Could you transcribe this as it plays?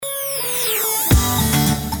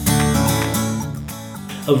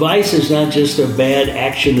A vice is not just a bad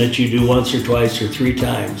action that you do once or twice or three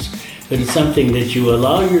times, but it's something that you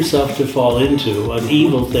allow yourself to fall into, an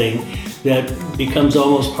evil thing that becomes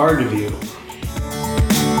almost part of you.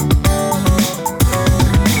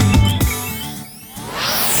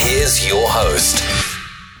 Here's your host.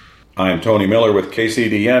 I'm Tony Miller with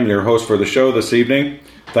KCDM, your host for the show this evening.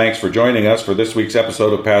 Thanks for joining us for this week's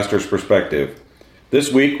episode of Pastor's Perspective.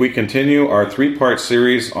 This week we continue our three-part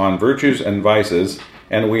series on virtues and vices,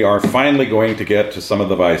 and we are finally going to get to some of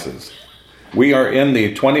the vices. We are in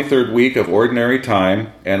the 23rd week of Ordinary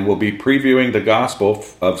Time, and we'll be previewing the Gospel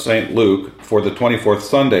of St. Luke for the 24th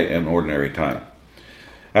Sunday in Ordinary Time.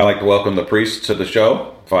 I'd like to welcome the priests to the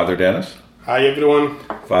show. Father Dennis. Hi, everyone.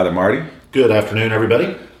 Father Marty. Good afternoon,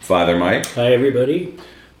 everybody. Father Mike. Hi, everybody.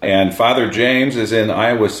 And Father James is in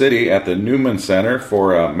Iowa City at the Newman Center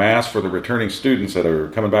for a Mass for the returning students that are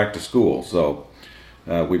coming back to school. So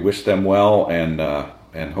we wish them well and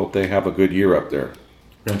hope they have a good year up there.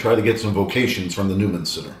 We're going to try to get some vocations from the Newman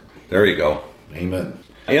Center. There you go. Amen.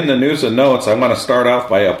 In the news and notes, I want to start off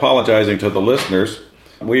by apologizing to the listeners.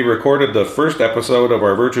 We recorded the first episode of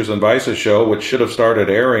our Virtues and Vices show, which should have started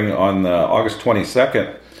airing on August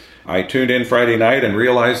 22nd. I tuned in Friday night and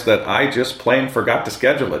realized that I just plain forgot to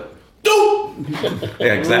schedule it.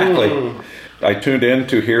 Yeah, exactly. I tuned in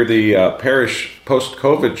to hear the parish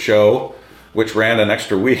post-COVID show, which ran an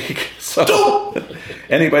extra week. So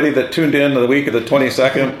anybody that tuned in the week of the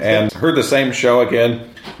 22nd and heard the same show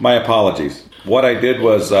again, my apologies. What I did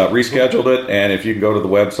was rescheduled it, and if you can go to the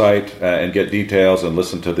website and get details and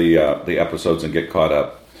listen to the episodes and get caught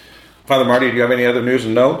up. Father Marty, do you have any other news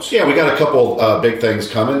and notes? Yeah, we got a couple big things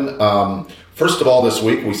coming. First of all, this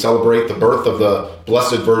week we celebrate the birth of the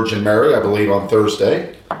Blessed Virgin Mary, I believe on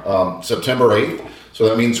Thursday, September 8th. So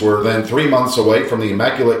that means we're then 3 months away from the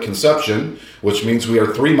Immaculate Conception, which means we are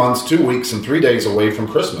 3 months, 2 weeks, and 3 days away from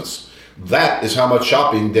Christmas. That is how much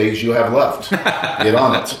shopping days you have left. Get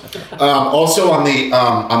on it. Also on the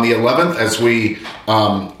 11th, as we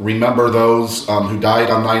remember those who died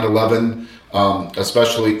on 9/11,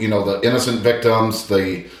 especially the innocent victims,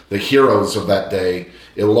 the heroes of that day.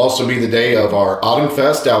 It will also be the day of our Autumn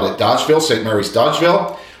Fest out at Dodgeville, St. Mary's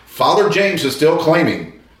Dodgeville. Father James is still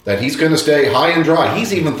claiming that he's going to stay high and dry.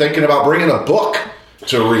 He's even thinking about bringing a book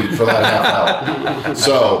to read for that half hour.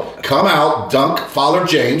 So come out, dunk Father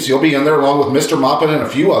James. You'll be in there along with Mr. Moppin and a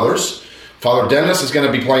few others. Father Dennis is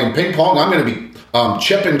going to be playing ping pong. I'm going to be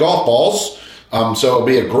chipping golf balls. So it'll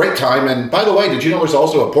be a great time. And by the way, did you know there's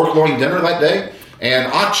also a pork loin dinner that day?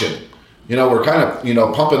 And auction. We're kind of,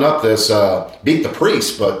 pumping up this Beat the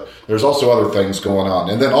Priest, but there's also other things going on.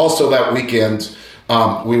 And then also that weekend,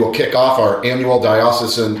 we will kick off our annual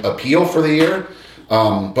diocesan appeal for the year.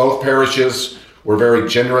 Both parishes were very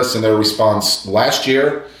generous in their response last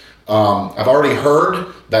year. I've already heard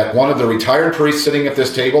that one of the retired priests sitting at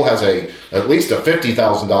this table has at least a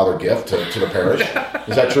 $50,000 gift to the parish.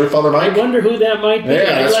 Is that true, Father Mike? I wonder who that might be.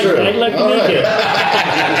 Yeah, that's true. I'd like to meet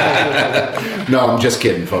you. No, I'm just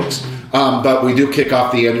kidding, folks. But we do kick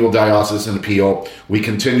off the annual diocesan appeal. We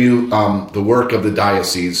continue the work of the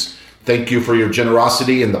diocese. Thank you for your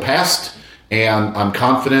generosity in the past, and I'm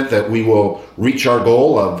confident that we will reach our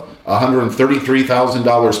goal of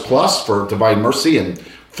 $133,000 plus for Divine Mercy and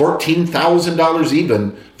 $14,000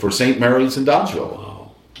 even for St. Mary's in Dodgeville.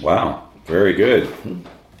 Wow. Very good.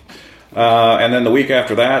 And then the week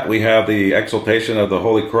after that, we have the Exaltation of the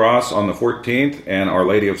Holy Cross on the 14th and Our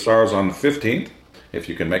Lady of Sorrows on the 15th. If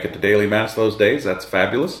you can make it to daily Mass those days, that's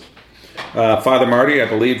fabulous. Father Marty, I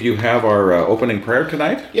believe you have our opening prayer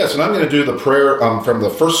tonight? Yes, and I'm going to do the prayer from the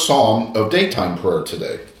first Psalm of daytime prayer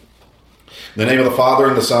today. In the name of the Father,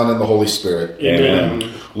 and the Son, and the Holy Spirit.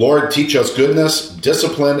 Amen. Lord, teach us goodness,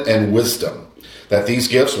 discipline, and wisdom, that these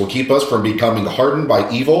gifts will keep us from becoming hardened by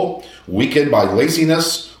evil, weakened by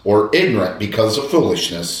laziness, or ignorant because of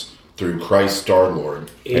foolishness, through Christ our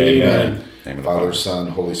Lord. Amen. Amen. Father, Son,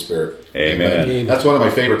 Holy Spirit. Amen. Amen. That's one of my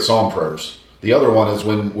favorite psalm prayers. The other one is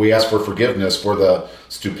when we ask for forgiveness for the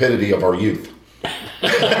stupidity of our youth.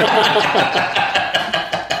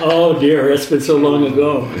 Oh dear, that's been so long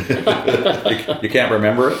ago. You can't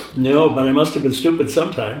remember it? No, but I must have been stupid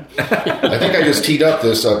sometime. I think I just teed up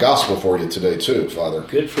this gospel for you today too, Father.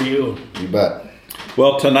 Good for you. You bet.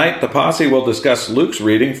 Well, tonight the Posse will discuss Luke's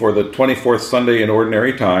reading for the 24th Sunday in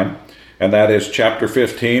Ordinary Time, and that is chapter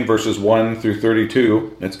 15, verses 1 through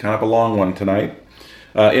 32. It's kind of a long one tonight.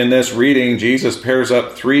 In this reading, Jesus pairs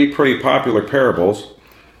up three pretty popular parables: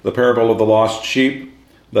 the parable of the lost sheep,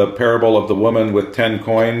 the parable of the woman with 10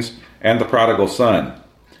 coins, and the prodigal son.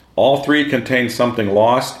 All three contain something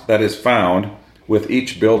lost that is found, with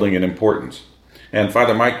each building in importance. And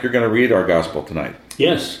Father Mike, you're going to read our gospel tonight.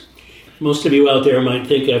 Yes. Most of you out there might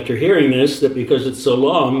think after hearing this that because it's so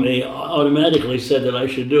long, they automatically said that I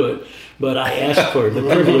should do it. But I asked for the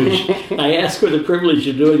privilege. I asked for the privilege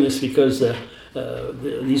of doing this because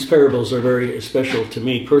these parables are very special to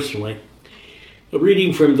me personally. A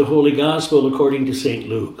reading from the Holy Gospel according to St.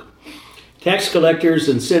 Luke. Tax collectors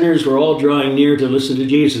and sinners were all drawing near to listen to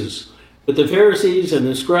Jesus. But the Pharisees and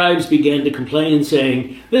the scribes began to complain,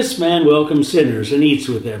 saying, "This man welcomes sinners and eats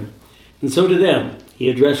with them." And so to them he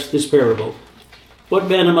addressed this parable. "What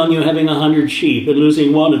man among you having 100 sheep and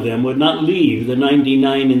losing one of them would not leave the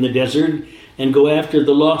 99 in the desert and go after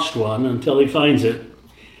the lost one until he finds it?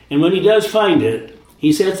 And when he does find it,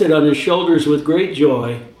 he sets it on his shoulders with great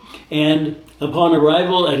joy, and upon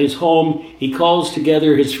arrival at his home, he calls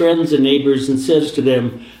together his friends and neighbors and says to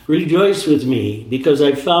them, 'Rejoice with me, because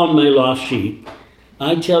I've found my lost sheep.'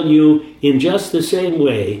 I tell you, in just the same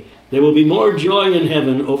way, there will be more joy in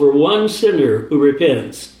heaven over one sinner who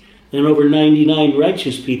repents than over 99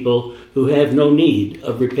 righteous people who have no need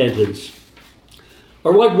of repentance.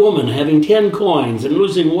 Or what woman, having 10 coins and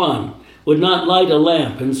losing one, would not light a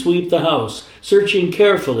lamp and sweep the house, searching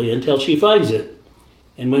carefully until she finds it?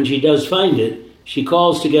 And when she does find it, she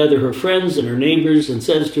calls together her friends and her neighbors and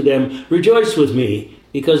says to them, 'Rejoice with me,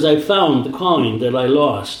 because I found the coin that I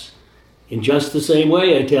lost.' In just the same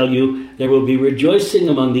way, I tell you, there will be rejoicing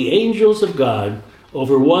among the angels of God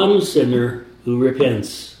over one sinner who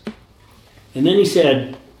repents." And then he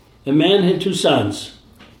said, "A man had 2 sons,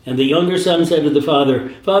 and the younger son said to the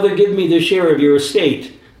father, 'Father, give me the share of your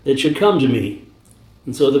estate that should come to me.'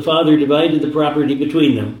 And so the father divided the property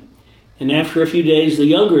between them. And after a few days, the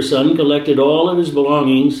younger son collected all of his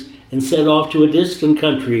belongings and set off to a distant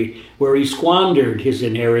country where he squandered his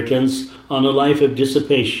inheritance on a life of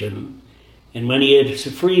dissipation. And when he had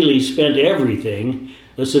freely spent everything,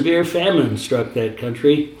 a severe famine struck that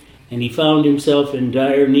country, and he found himself in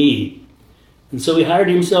dire need. And so he hired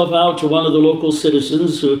himself out to one of the local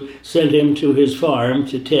citizens, who sent him to his farm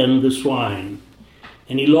to tend the swine.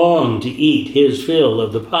 And he longed to eat his fill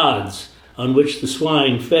of the pods on which the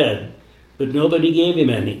swine fed, but nobody gave him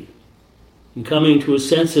any. And coming to his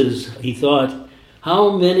senses, he thought,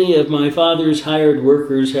 'How many of my father's hired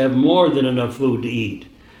workers have more than enough food to eat?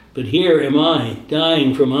 But here am I,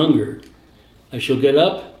 dying from hunger. I shall get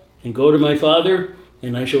up and go to my father,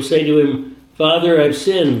 and I shall say to him, Father, I've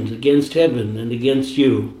sinned against heaven and against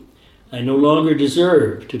you. I no longer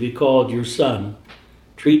deserve to be called your son.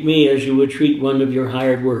 Treat me as you would treat one of your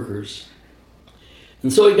hired workers.'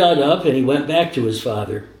 And so he got up and he went back to his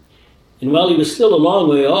father. And while he was still a long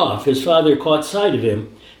way off, his father caught sight of him,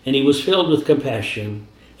 and he was filled with compassion.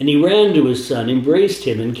 And he ran to his son, embraced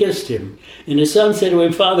him, and kissed him. And his son said to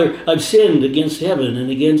him, Father, I've sinned against heaven and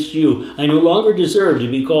against you. I no longer deserve to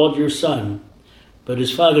be called your son. But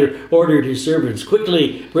his father ordered his servants,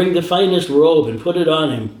 Quickly, bring the finest robe and put it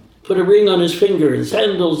on him. Put a ring on his finger and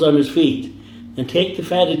sandals on his feet. And take the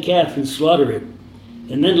fatted calf and slaughter it.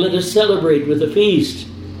 And then let us celebrate with a feast,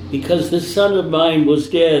 because this son of mine was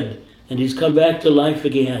dead, and he's come back to life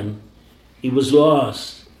again. He was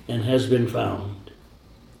lost and has been found.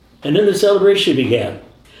 And then the celebration began.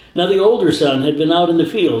 Now the older son had been out in the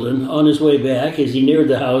field, and on his way back, as he neared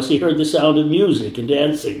the house, he heard the sound of music and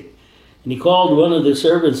dancing. And he called one of the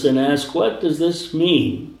servants and asked, What does this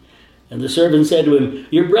mean? And the servant said to him,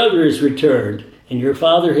 Your brother is returned, and your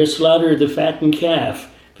father has slaughtered the fattened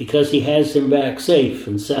calf, because he has him back safe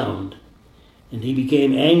and sound. And he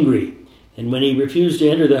became angry, and when he refused to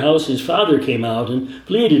enter the house, his father came out and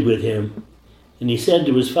pleaded with him. And he said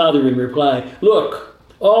to his father in reply, Look,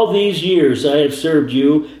 all these years I have served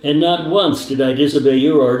you, and not once did I disobey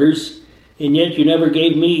your orders, and yet you never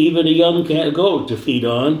gave me even a young goat to feed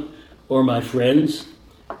on, or my friends.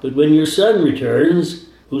 But when your son returns,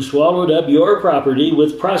 who swallowed up your property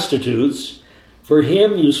with prostitutes, for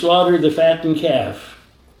him you slaughtered the fattened calf.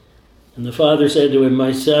 And the father said to him,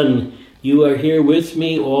 My son, you are here with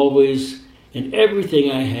me always, and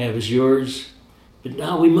everything I have is yours. But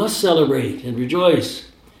now we must celebrate and rejoice,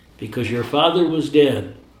 because your father was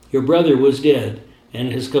dead, your brother was dead,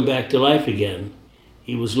 and has come back to life again.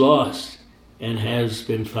 He was lost and has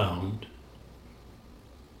been found.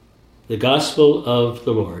 The Gospel of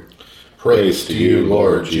the Lord. Praise to you,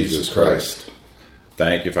 Lord Jesus Christ.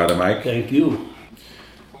 Thank you, Father Mike. Thank you.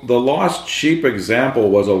 The lost sheep example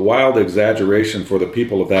was a wild exaggeration for the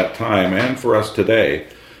people of that time and for us today.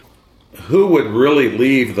 Who would really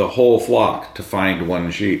leave the whole flock to find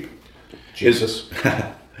one sheep? Jesus.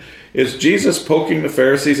 Is Jesus poking the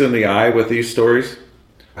Pharisees in the eye with these stories?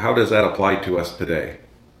 How does that apply to us today?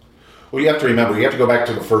 Well, you have to remember, you have to go back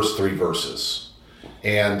to the first 3 verses.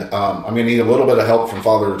 And I'm going to need a little bit of help from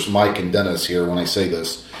Fathers Mike and Dennis here when I say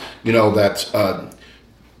this. That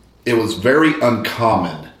it was very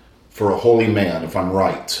uncommon for a holy man, if I'm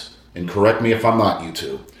right, and correct me if I'm not, you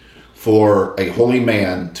two, for a holy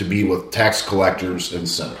man to be with tax collectors and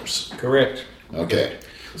sinners. Correct. Okay.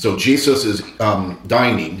 So Jesus is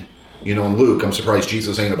dining. In Luke, I'm surprised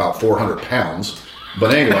Jesus ain't about 400 pounds.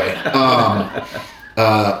 But anyway,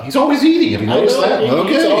 he's always eating. Have you noticed that?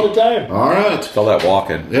 He eats all the time. All right. It's all that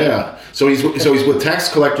walking. Yeah. So he's with tax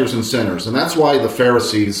collectors and sinners, and that's why the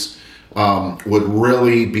Pharisees would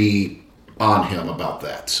really be on him about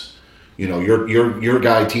that. Your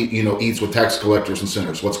guy eats with tax collectors and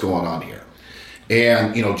sinners. What's going on here?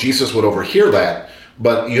 And Jesus would overhear that,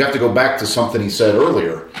 but you have to go back to something he said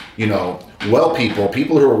earlier. Well people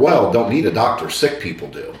who are well don't need a doctor. Sick people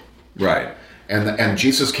do. Right. And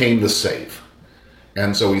Jesus came to save.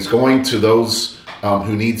 And so he's going to those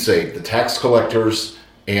who need saved, the tax collectors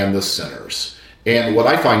and the sinners. And what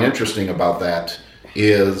I find interesting about that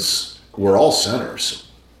is we're all sinners.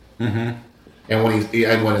 Mm-hmm. And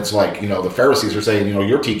when it's like, the Pharisees are saying,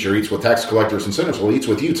 your teacher eats with tax collectors and sinners. Well, he eats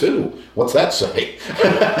with you too. What's that say?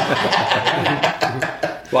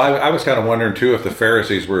 Well, I was kind of wondering too if the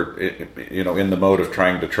Pharisees were, in the mode of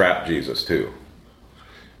trying to trap Jesus too.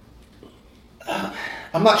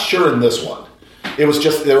 I'm not sure in this one. It was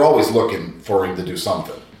just they're always looking for him to do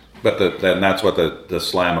something. But then that's what the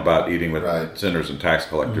slam about eating with sinners and tax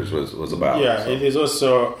collectors was about. Yeah, so. It is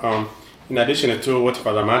also, in addition to what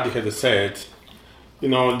Father Madi had said,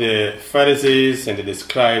 the Pharisees and the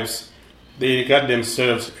scribes, they regard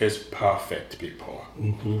themselves as perfect people.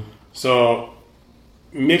 Mm-hmm. So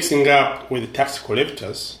mixing up with tax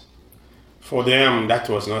collectors, for them, that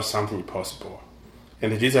was not something possible.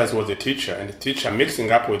 And Jesus was a teacher, and the teacher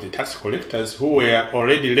mixing up with the tax collectors who were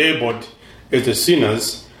already labeled as the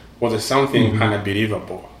sinners was something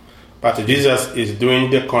unbelievable. But Jesus is doing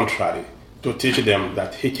the contrary to teach them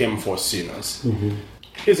that he came for sinners. Mm-hmm.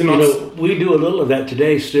 We do a little of that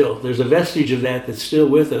today still. There's a vestige of that that's still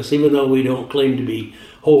with us, even though we don't claim to be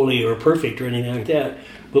holy or perfect or anything like that.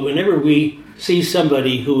 But whenever we see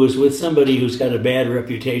somebody who is with somebody who's got a bad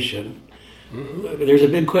reputation, there's a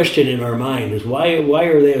big question in our mind: is why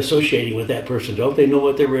are they associating with that person? Don't they know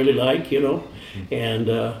what they're really like? And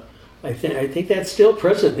I think that's still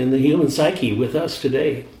present in the human psyche with us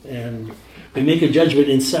today. And we make a judgment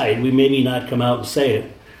inside. We maybe not come out and say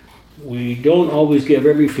it. We don't always give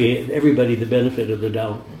everybody the benefit of the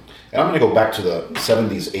doubt. And I'm going to go back to the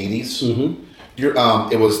 70s, 80s.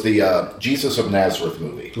 Mm-hmm. It was the Jesus of Nazareth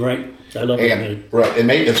movie. Right. I love it. Right.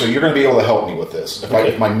 And so you're going to be able to help me with this,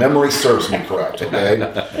 if my memory serves me correct, okay?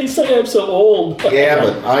 They say I'm so old. Yeah,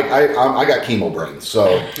 but I got chemo brain.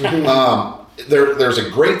 So there's a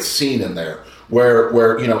great scene in there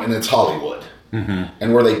where and it's Hollywood. Mm-hmm.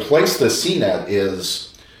 And where they place the scene at is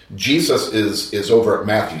Jesus is over at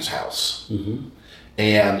Matthew's house. Mm-hmm.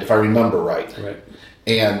 And if I remember right.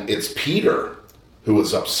 And it's Peter who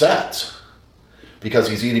is upset because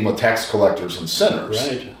he's eating with tax collectors and sinners.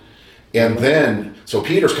 Right. And then, so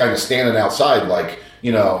Peter's kind of standing outside like,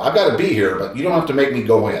 I've got to be here, but you don't have to make me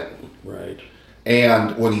go in. Right.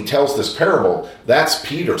 And when he tells this parable, that's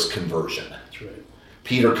Peter's conversion. That's right.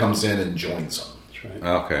 Peter comes in and joins him. That's right.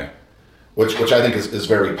 Okay. Which I think is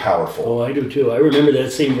very powerful. Oh, I do too. I remember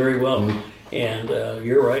that scene very well. Mm-hmm. And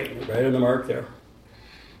you're right on the mark there.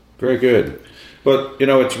 Very good. But,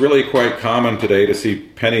 it's really quite common today to see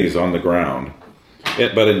pennies on the ground.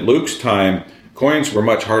 But in Luke's time, coins were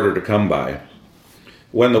much harder to come by.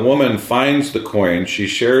 When the woman finds the coin, she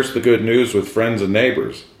shares the good news with friends and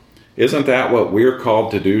neighbors. Isn't that what we're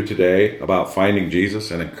called to do today about finding Jesus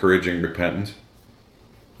and encouraging repentance?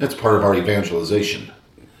 That's part of our evangelization.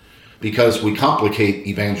 Because we complicate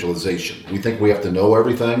evangelization. We think we have to know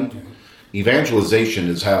everything. Evangelization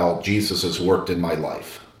is how Jesus has worked in my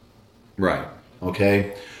life. Right.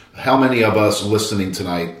 Okay? How many of us listening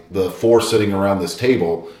tonight, the four sitting around this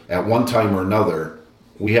table, at one time or another,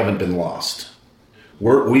 we haven't been lost.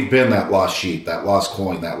 We've been that lost sheep, that lost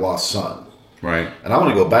coin, that lost son. Right. And I want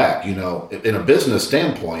to go back, in a business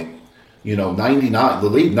standpoint,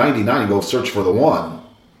 99, leave 99 and go search for the one.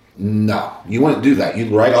 No, you wouldn't do that.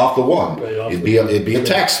 You'd write off the one. It'd be a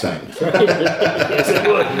tax thing. Yes, it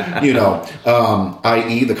would.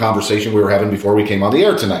 I.e. the conversation we were having before we came on the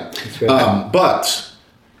air tonight. Right. But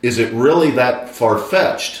is it really that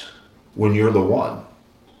far-fetched when you're the one?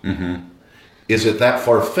 Mm-hmm. Is it that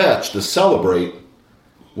far-fetched to celebrate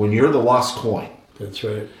when you're the lost coin? That's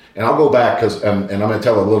right. And I'll go back because, and I'm going to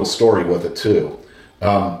tell a little story with it too,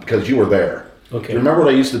 because you were there. Okay. Remember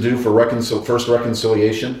what I used to do for first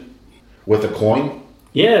reconciliation with a coin?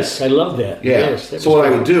 Yes, I love that. Yeah. Yes, that So was what I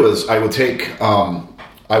great. would do is I would take,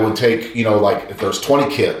 like if there's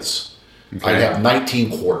 20 kids, Okay. I'd have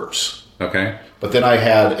 19 quarters. Okay. But then I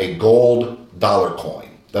had a gold dollar coin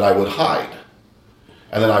that I would hide.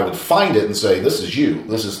 And then I would find it and say, this is you.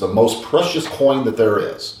 This is the most precious coin that there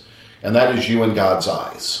is. And that is you in God's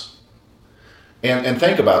eyes. And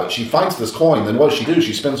think about it. She finds this coin, then what does she do?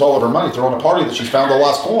 She spends all of her money throwing a party that she's found the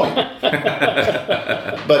lost coin.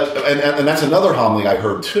 But and that's another homily I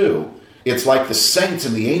heard too. It's like the saints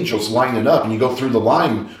and the angels lining up, and you go through the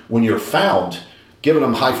line when you're found, giving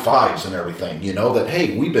them high fives and everything, that,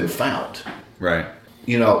 hey, we've been found. Right.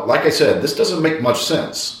 Like I said, this doesn't make much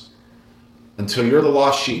sense until you're the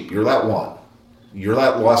lost sheep. You're that one. You're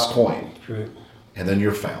that lost coin. Right. And then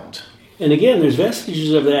you're found. And again, there's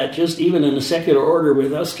vestiges of that just even in the secular order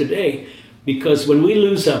with us today, because when we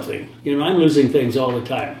lose something, I'm losing things all the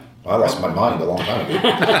time. I lost my mind a long time ago.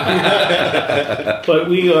 But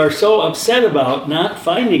we are so upset about not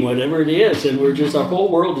finding whatever it is, and our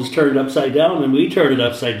whole world is turned upside down, and we turn it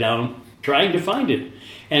upside down trying to find it.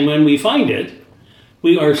 And when we find it,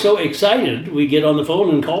 we are so excited, we get on the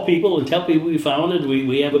phone and call people and tell people we found it.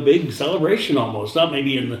 We have a big celebration almost, not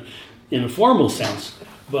maybe in a formal sense,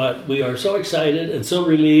 but we are so excited and so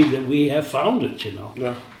relieved that we have found it,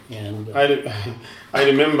 Yeah. And I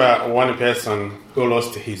remember one person who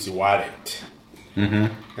lost his wallet. Mm-hmm.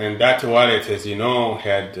 And that wallet, as you know,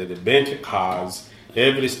 had the bank cards,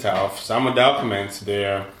 every stuff, some documents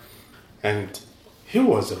there. And he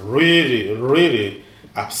was really, really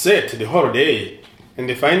upset the whole day. And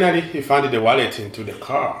finally, he found the wallet into the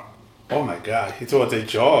car. Oh my God, it was a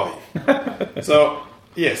joy. So,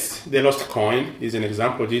 yes, the lost coin is an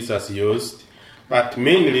example Jesus used. But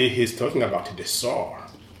mainly, he's talking about the soul,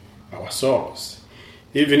 our souls.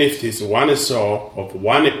 Even if it is one soul of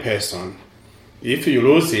one person, if you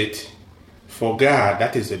lose it, for God,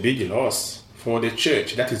 that is a big loss. For the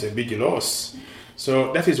church, that is a big loss.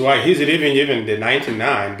 So that is why he's leaving even the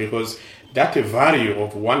 99, because that value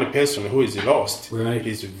of one person who is lost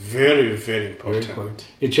is very, very important. Very important.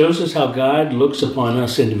 It shows us how God looks upon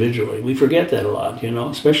us individually. We forget that a lot,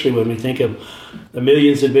 especially when we think of the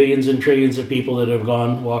millions and billions and trillions of people that have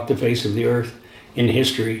walked the face of the earth in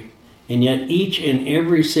history. And yet each and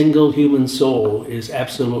every single human soul is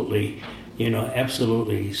absolutely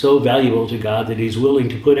so valuable to God that he's willing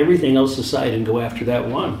to put everything else aside and go after that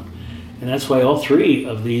one. And that's why all three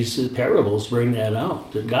of these parables bring that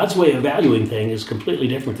out. That God's way of valuing things is completely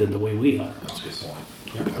different than the way we are. That's a good point.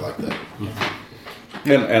 Yeah, I like that.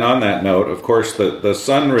 Yeah. And on that note, of course, the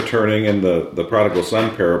son returning in the prodigal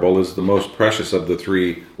son parable is the most precious of the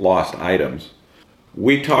three lost items.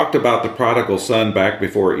 We talked about the prodigal son back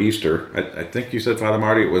before Easter. I think you said, Father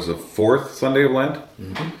Marty, it was the fourth Sunday of Lent?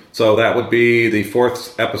 Mm-hmm. So that would be the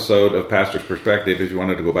fourth episode of Pastor's Perspective if you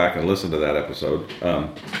wanted to go back and listen to that episode.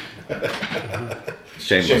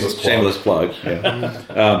 Shameless plug.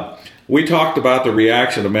 Yeah. We talked about the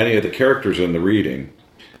reaction of many of the characters in the reading.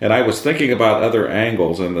 And I was thinking about other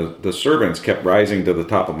angles, and the servants kept rising to the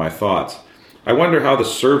top of my thoughts. I wonder how the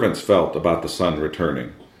servants felt about the son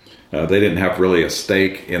returning. They didn't have really a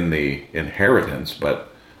stake in the inheritance, but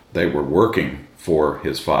they were working for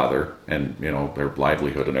his father, and their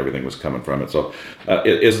livelihood and everything was coming from it. So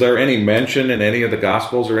is there any mention in any of the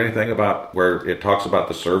Gospels or anything about where it talks about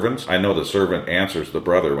the servants? I know the servant answers the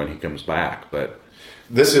brother when he comes back, but...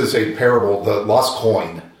 This is a parable. The lost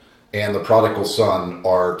coin and the prodigal son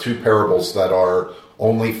are two parables that are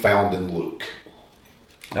only found in Luke.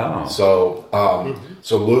 Oh.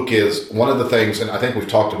 So Luke is one of the things, and I think we've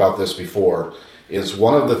talked about this before, is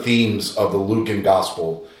one of the themes of the Lucan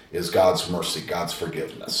gospel is God's mercy, God's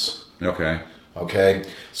forgiveness. Okay.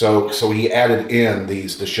 So he added in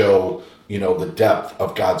these to show, the depth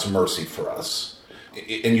of God's mercy for us.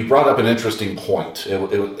 And you brought up an interesting point,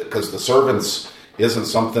 because the servants isn't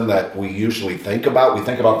something that we usually think about. We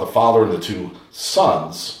think about the father and the two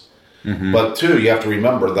sons. Mm-hmm. But too, you have to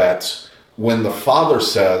remember that when the father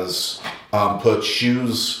says, put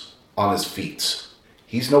shoes on his feet,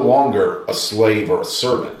 he's no longer a slave or a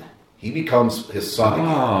servant. He becomes his son again.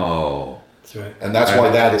 Oh. That's right. And that's why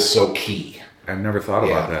that is so key. I've never thought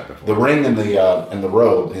about that before. The ring and the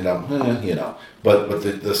robe, But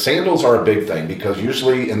the sandals are a big thing, because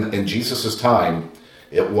usually in Jesus' time,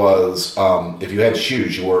 it was, if you had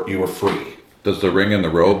shoes, you were free. Does the ring and the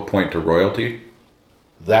robe point to royalty?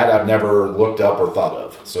 That I've never looked up or thought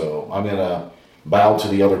of. So I'm going to bow to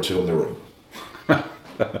the other two in the room.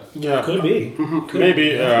 Yeah, Could be.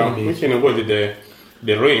 Maybe we can go with the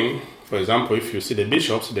ring. For example, if you see the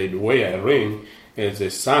bishops, they wear a ring as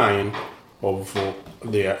a sign of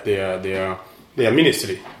their their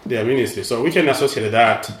ministry. So we can associate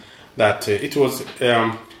that it was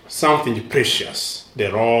something precious,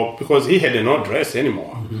 the robe, because he had no dress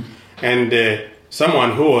anymore. And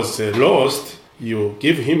someone who was lost, you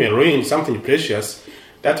give him a ring, something precious.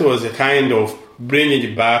 That was a kind of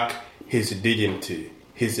bringing back his dignity,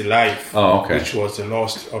 his life, which was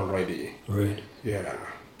lost already. Right. Yeah.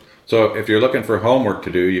 So if you're looking for homework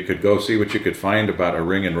to do, you could go see what you could find about a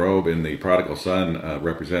ring and robe in the Prodigal Son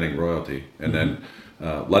representing royalty, and then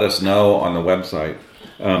let us know on the website.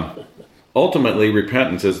 Ultimately,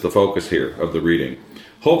 repentance is the focus here of the reading.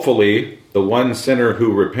 Hopefully, the one sinner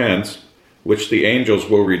who repents, which the angels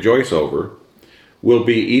will rejoice over, will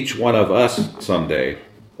be each one of us someday.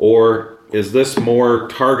 Or is this more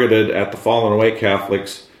targeted at the fallen away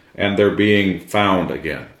Catholics and they're being found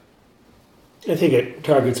again? I think it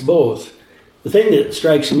targets both. The thing that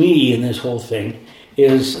strikes me in this whole thing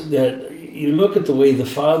is that you look at the way the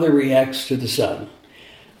Father reacts to the Son.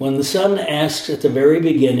 When the Son asks at the very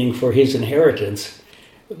beginning for his inheritance,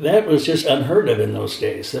 that was just unheard of in those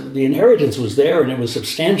days. The inheritance was there and it was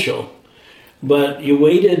substantial, but you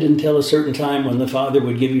waited until a certain time when the Father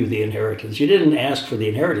would give you the inheritance. You didn't ask for the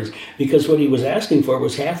inheritance because what he was asking for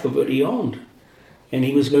was half of what he owned. And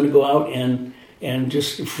he was going to go out and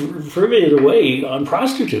just frivolate it away on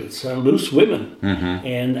prostitutes, on loose women,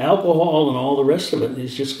 and alcohol and all the rest of it.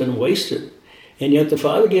 He's just going to waste it. And yet the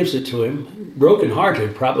Father gives it to him,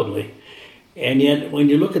 brokenhearted probably. And yet when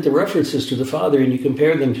you look at the references to the Father and you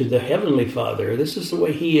compare them to the Heavenly Father, this is the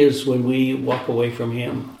way he is when we walk away from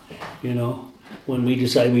him, when we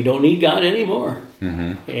decide we don't need God anymore.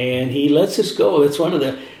 And he lets us go. That's one of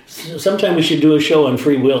the... Sometime we should do a show on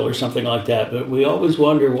free will or something like that, but we always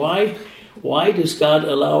wonder why does God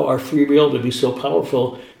allow our free will to be so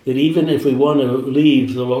powerful that even if we want to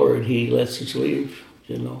leave the Lord, he lets us leave,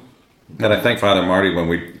 And I think, Father Marty,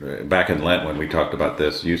 back in Lent when we talked about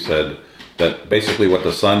this, you said that basically what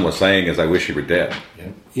the Son was saying is, I wish you were dead. Yeah.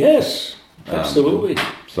 Yes, absolutely.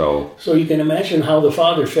 So you can imagine how the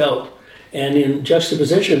Father felt. And in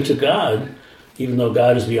juxtaposition to God, even though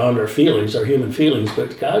God is beyond our feelings, our human feelings,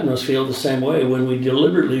 but God must feel the same way when we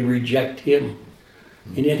deliberately reject him.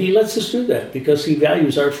 And yet he lets us do that because he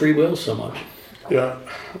values our free will so much. Yeah.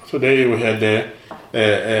 Today we had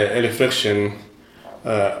a reflection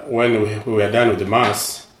when we were done with the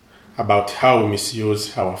Mass about how we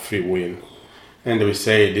misuse our free will. And we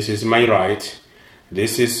say, this is my right,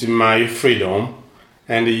 this is my freedom,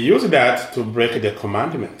 and you use that to break the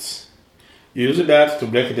commandments. You use that to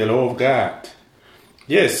break the law of God.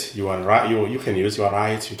 Yes, you are right. You can use your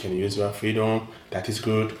rights, you can use your freedom, that is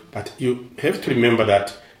good, but you have to remember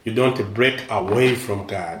that you don't break away from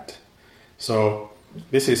God. So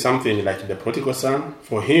this is something like the prodigal son.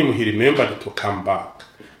 For him, he remembered to come back.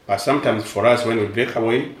 But sometimes for us, when we break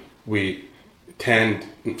away, we tend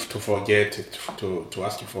to forget to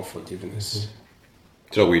ask for forgiveness.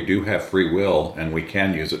 So we do have free will, and we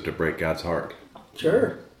can use it to break God's heart.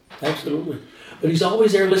 Sure, absolutely. But he's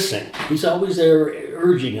always there listening. He's always there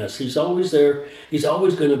urging us. He's always there. He's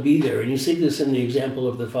always going to be there. And you see this in the example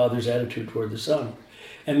of the Father's attitude toward the Son.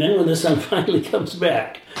 And then when the Son finally comes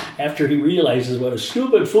back, after he realizes what a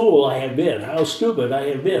stupid fool I have been, how stupid I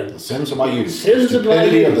have been. The sins of my youth. Sins of my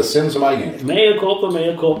youth. Of the sins of my youth. Mea culpa,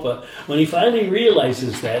 mea culpa. When he finally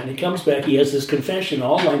realizes that and he comes back, he has this confession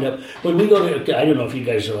all lined up. When we go to, I don't know if you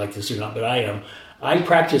guys are like this or not, but I am. I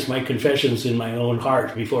practice my confessions in my own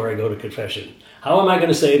heart before I go to confession. How am I going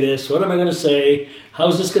to say this? What am I going to say?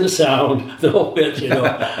 How's this going to sound? The whole bit,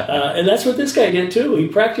 and that's what this guy did too. He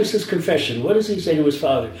practiced his confession. What does he say to his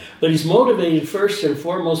Father? But he's motivated first and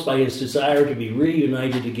foremost by his desire to be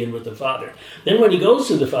reunited again with the Father. Then when he goes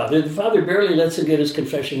to the Father barely lets him get his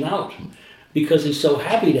confession out because he's so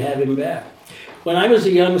happy to have him back. When I was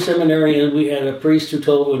a young seminarian, we had a priest who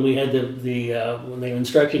told, when we had when they were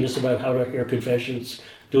instructing us about how to hear confessions,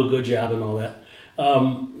 do a good job and all that,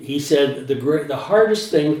 he said the hardest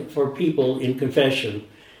thing for people in confession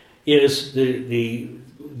is the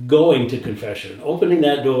going to confession, opening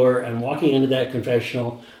that door and walking into that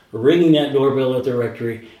confessional, ringing that doorbell at the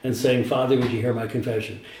rectory and saying, Father, would you hear my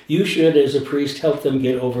confession? You should, as a priest, help them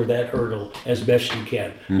get over that hurdle as best you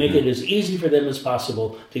can. Mm-hmm. Make it as easy for them as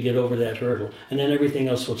possible to get over that hurdle, and then everything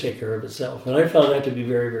else will take care of itself. And I found that to be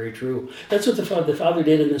very, very true. That's what the Father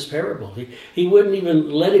did in this parable. He wouldn't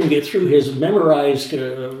even let him get through his memorized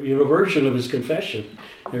version of his confession.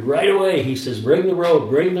 And right away, he says, bring the robe,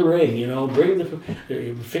 bring the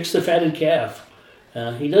ring, fix the fatted calf.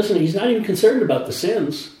 He's not even concerned about the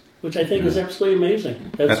sins, which I think is absolutely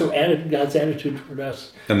amazing. That's God's attitude toward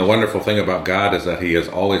us. And the wonderful thing about God is that he is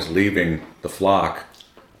always leaving the flock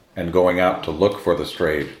and going out to look for the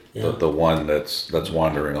strayed, Yeah. the one that's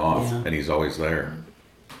wandering off, Yeah. and he's always there.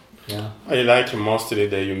 Yeah. I like mostly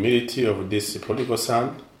the humility of this prodigal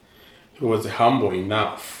son. He was humble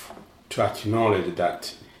enough to acknowledge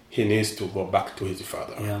that he needs to go back to his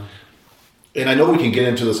father. Yeah. And I know we can get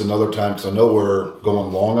into this another time because I know we're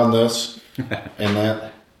going long on this and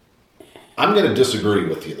that. I'm going to disagree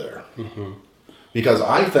with you there. Because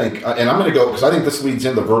I think, and I'm going to go, because I think this leads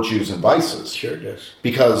into virtues and vices. Sure does.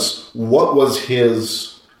 Because what was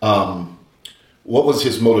his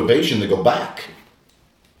motivation to go back?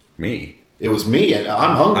 Me. It was me, and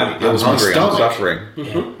I'm hungry. I'm it was hungry. my I'm stomach. suffering.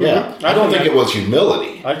 Yeah, I don't think it was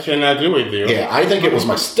humility. I can agree with you. Yeah, I think it was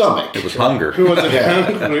my stomach. It was hunger. He was Yeah,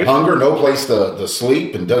 hungry. hunger, no place to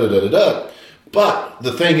sleep, and da da da da da. But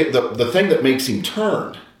the thing that makes him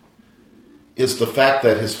turn is the fact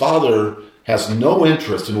that his father has no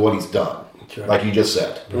interest in what he's done, right. like you just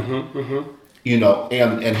said. You know,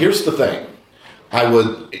 and here's the thing.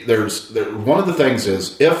 One of the things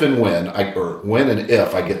is if and when when and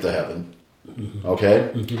if I get to heaven,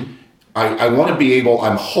 okay, I want to be able.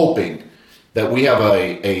 I'm hoping that we have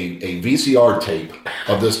a VCR tape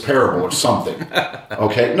of this parable or something.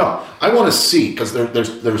 Okay, no, I want to see because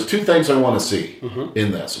there's two things I want to see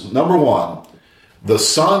in this. Number one, the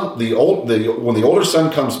son, when the older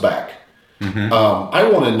son comes back, I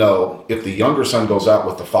want to know if the younger son goes out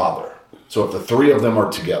with the father. So if the three of them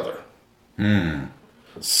are together.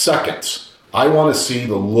 Second, I want to see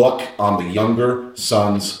the look on the younger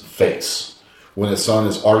son's face when his son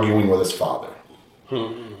is arguing with his father.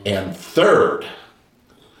 And third,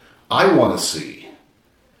 I want to see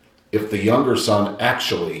if the younger son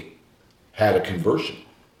actually had a conversion.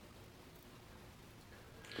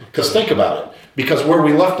 Because think about it. Because where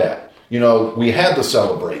we left at, we had to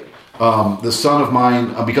celebrate. The son of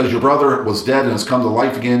mine, because your brother was dead and has come to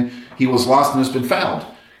life again, he was lost and has been found.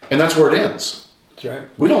 And that's where it ends. That's right.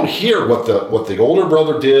 We don't hear what the older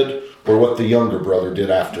brother did or what the younger brother did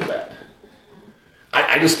after that.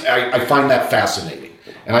 I find that fascinating.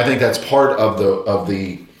 And I think that's part of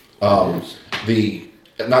the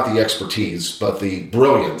not the expertise, but the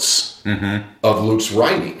brilliance of Luke's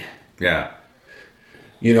writing. Yeah.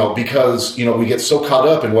 Because, we get so caught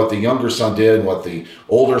up in what the younger son did and what the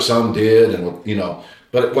older son did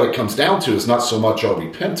but what it comes down to is not so much our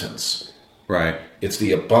repentance. Right. It's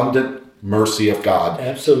the abundant mercy of God.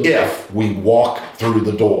 Absolutely. If we walk through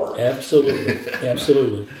the door. Absolutely.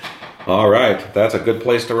 Absolutely. All right. That's a good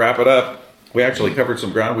place to wrap it up. We actually covered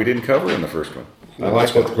some ground we didn't cover in the first one. And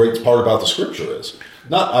that's what the great part about the scripture is.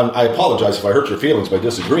 I apologize if I hurt your feelings by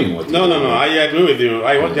disagreeing with you. No. I agree with you.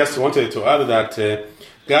 Just wanted to add that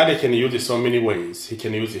God can use it so many ways. He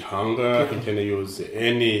can use hunger. He can use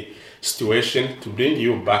any situation to bring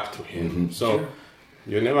you back to Him. So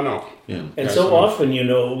you never know. Yeah. And so often,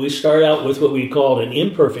 we start out with what we call an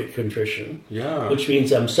imperfect contrition, which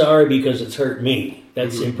means I'm sorry because it's hurt me.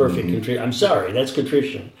 That's imperfect contrition. I'm sorry, that's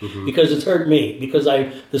contrition. Because it's hurt me. Because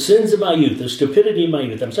the sins of my youth, the stupidity of my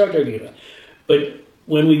youth, I'm sorry to you. But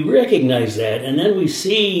when we recognize that and then we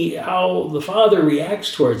see how the Father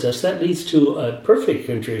reacts towards us, that leads to a perfect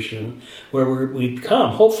contrition where we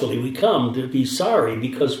come to be sorry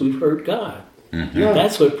because we've hurt God.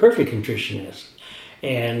 That's what perfect contrition is.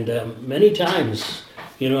 And many times,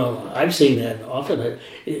 I've seen that often.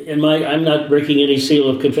 I'm not breaking any seal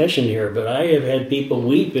of confession here, but I have had people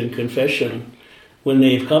weep in confession when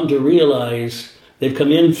they've come to realize they've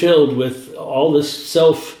come in filled with all this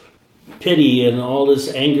self-pity and all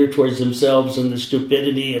this anger towards themselves and the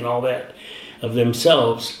stupidity and all that of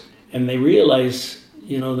themselves, and they realize,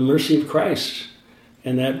 the mercy of Christ.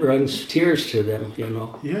 And that brings tears to them,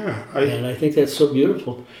 Yeah. And I think that's so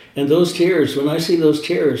beautiful. And those tears, when I see those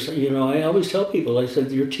tears, I always tell people, I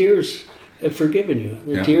said, your tears have forgiven you.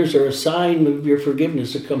 The tears are a sign of your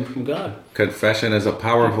forgiveness that come from God. Confession is a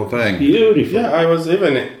powerful thing. Beautiful. Yeah, I was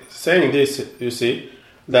even saying this, you see,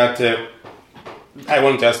 that I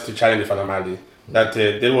want just to challenge Father Madi, that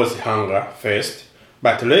there was hunger first,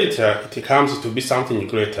 but later it comes to be something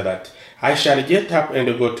greater, that I shall get up and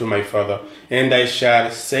go to my father, and I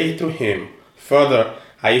shall say to him, Father,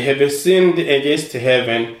 I have sinned against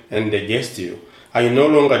heaven and against you. I no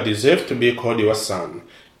longer deserve to be called your son.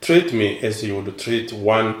 Treat me as you would treat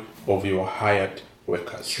one of your hired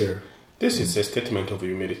workers. Sure. This is a statement of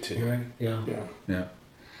humility. You're right. Yeah.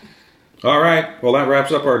 All right. Well, that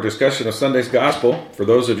wraps up our discussion of Sunday's Gospel. For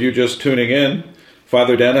those of you just tuning in,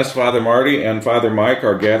 Father Dennis, Father Marty, and Father Mike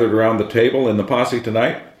are gathered around the table in the Posse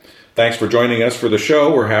tonight. Thanks for joining us for the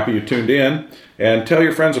show. We're happy you tuned in. And tell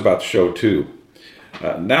your friends about the show, too.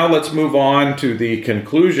 Now let's move on to the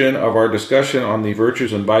conclusion of our discussion on the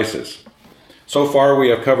virtues and vices. So far, we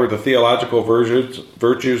have covered the theological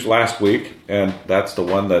virtues last week, and that's the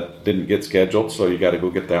one that didn't get scheduled, so you got to go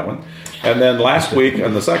get that one. And then last week,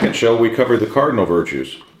 on the second show, we covered the cardinal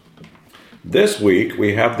virtues. This week,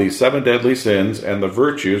 we have the 7 deadly sins and the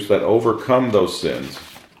virtues that overcome those sins.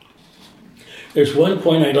 There's one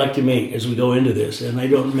point I'd like to make as we go into this, and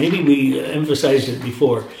maybe we emphasized it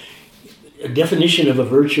before. A definition of a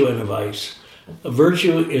virtue and a vice. A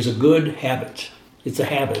virtue is a good habit. It's a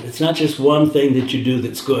habit. It's not just one thing that you do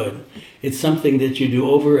that's good. It's something that you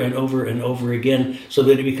do over and over and over again so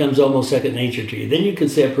that it becomes almost second nature to you. Then you can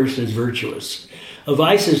say a person is virtuous. A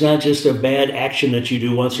vice is not just a bad action that you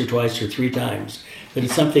do once or twice or 3 times, but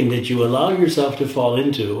it's something that you allow yourself to fall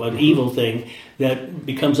into, an evil thing that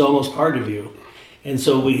becomes almost part of you. And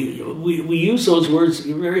so we use those words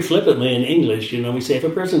very flippantly in English. We say if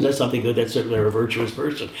a person does something good, that's they're a virtuous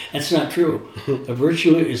person. That's not true. A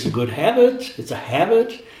virtue is a good habit. It's a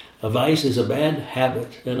habit. A vice is a bad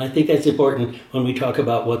habit. And I think that's important when we talk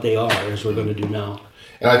about what they are, as we're going to do now.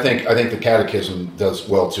 And I think the Catechism does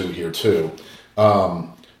well too here too,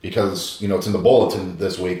 because it's in the bulletin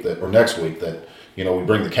this week or next week that we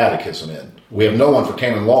bring the Catechism in. We have no one for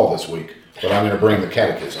canon law this week. But I'm going to bring the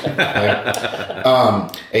Catechism.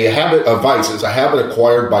 A vice is a habit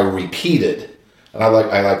acquired by repeated, and I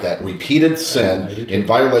like that, repeated sin in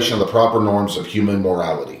violation of the proper norms of human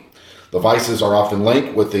morality. The vices are often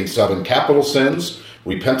linked with the 7 capital sins.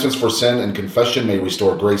 Repentance for sin and confession may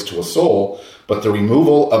restore grace to a soul, but the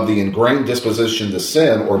removal of the ingrained disposition to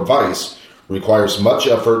sin or vice requires much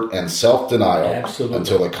effort and self-denial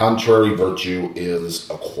until a contrary virtue is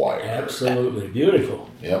acquired. Absolutely. Beautiful.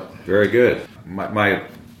 Yep. Very good. My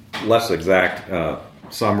less exact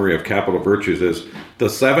summary of capital virtues is the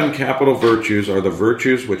 7 capital virtues are the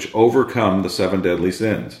virtues which overcome the 7 deadly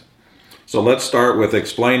sins. So let's start with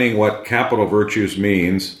explaining what capital virtues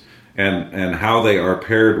means and how they are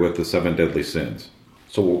paired with the 7 deadly sins.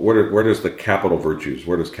 So where does the capital virtues,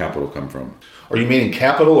 where does capital come from? Are you meaning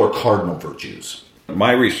capital or cardinal virtues?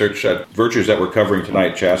 My research said virtues that we're covering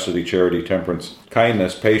tonight, chastity, charity, temperance,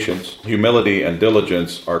 kindness, patience, humility, and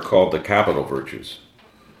diligence, are called the capital virtues.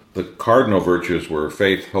 The cardinal virtues were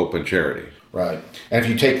faith, hope, and charity. Right. And if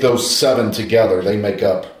you take those 7 together, they make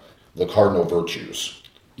up the cardinal virtues.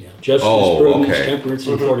 Yeah. Justice, prudence, temperance,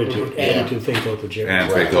 and fortitude, added to faith, hope, and charity.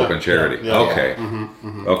 And faith, hope, and charity. Yeah. Okay.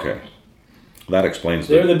 Mm-hmm. Okay. That explains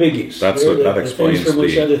They're the biggies. That explains things from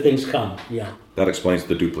which other things come. Yeah. That explains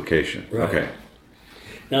the duplication. Right. Okay.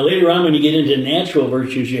 Now later on, when you get into natural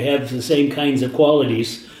virtues, you have the same kinds of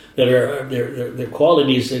qualities that are they're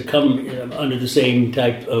qualities that come under the same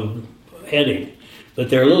type of heading, but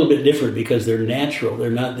they're a little bit different because they're natural.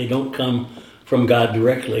 They don't come from God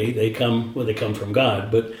directly. They come from God,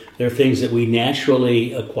 but they're things that we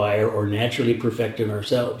naturally acquire or naturally perfect in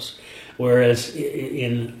ourselves. Whereas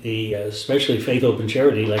in the especially faith, hope, and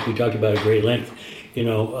charity, like we talked about at great length,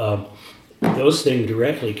 those things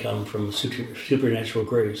directly come from supernatural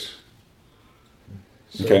grace.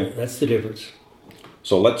 So that's the difference.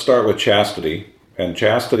 So let's start with chastity. And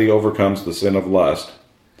chastity overcomes the sin of lust.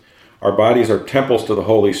 Our bodies are temples to the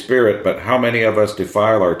Holy Spirit, but how many of us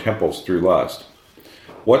defile our temples through lust?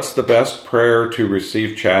 What's the best prayer to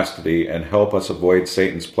receive chastity and help us avoid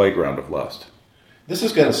Satan's playground of lust? This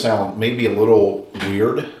is going to sound maybe a little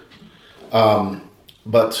weird,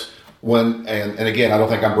 but when, and again, I don't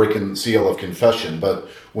think I'm breaking the seal of confession, but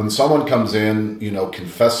when someone comes in,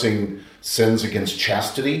 confessing sins against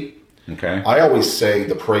chastity, I always say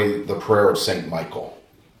the prayer of Saint Michael.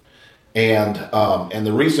 And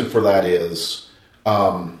the reason for that is,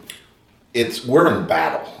 we're in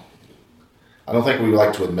battle. I don't think we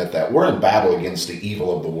like to admit that. We're in battle against the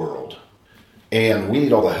evil of the world. And we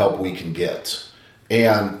need all the help we can get.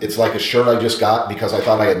 And it's like a shirt I just got because I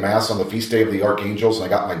thought I had Mass on the Feast Day of the Archangels and I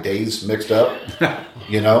got my days mixed up, But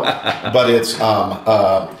it's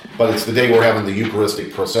the day we're having the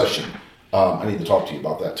Eucharistic procession. I need to talk to you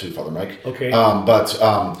about that too, Father Mike. Okay. But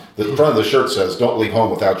the front of the shirt says, "Don't leave home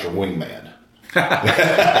without your wingman."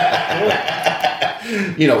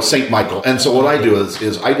 Saint Michael. And so what I do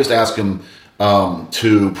is I just ask him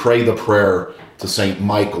to pray the prayer to Saint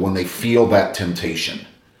Michael when they feel that temptation.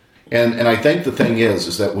 And I think the thing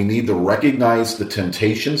is that we need to recognize the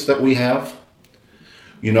temptations that we have.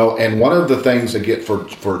 And one of the things I get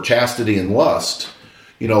for chastity and lust,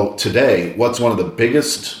 today, what's one of the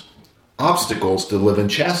biggest obstacles to live in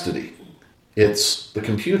chastity? It's the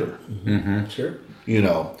computer. Mm-hmm. Sure.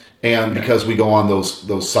 And because we go on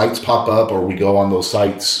those sites pop up, or we go on those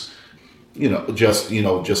sites, just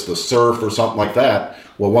the surf or something like that.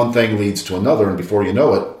 Well, one thing leads to another, and before you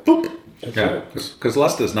know it, boop. Because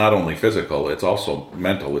lust is not only physical; it's also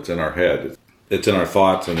mental. It's in our head. it's in our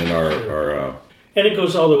thoughts and in our And it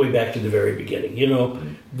goes all the way back to the very beginning. You know,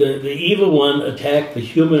 the evil one attacked the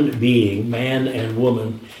human being, man and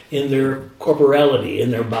woman, in their corporality,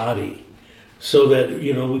 in their body. So that,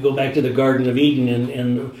 you know, we go back to the Garden of Eden,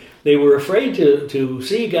 and they were afraid to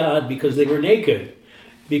see God because they were naked,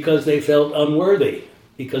 because they felt unworthy,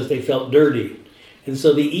 because they felt dirty. And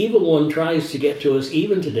so the evil one tries to get to us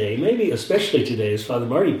even today, maybe especially today, as Father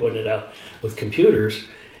Marty pointed out, with computers.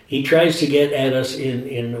 He tries to get at us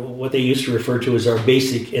in what they used to refer to as our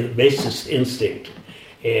basest instinct.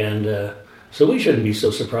 And so we shouldn't be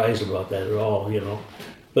so surprised about that at all, you know.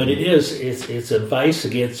 But it's a vice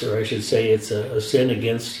against, or I should say it's a sin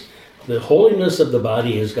against the holiness of the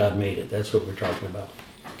body as God made it. That's what we're talking about.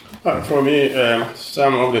 For me,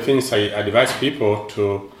 some of the things I advise people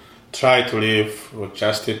to try to live with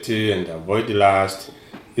chastity and avoid the lust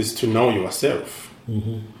is to know yourself.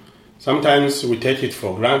 Mm-hmm. Sometimes we take it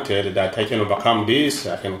for granted that I can overcome this,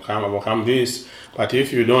 I can overcome this. But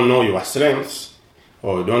if you don't know your strengths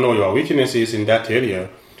or you don't know your weaknesses in that area,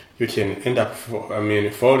 you can end up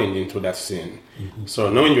falling into that sin. Mm-hmm. So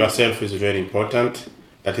knowing yourself is very important.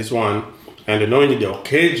 That is one. And knowing the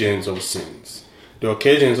occasions of sins. The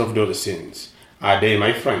occasions of those sins. Are they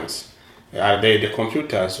my friends? Are they the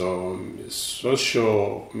computers or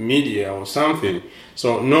social media or something?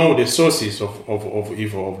 So know the sources of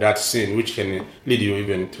evil, of that sin, which can lead you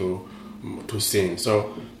even to sin.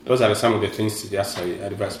 So those are some of the things that I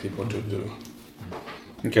advise people to do.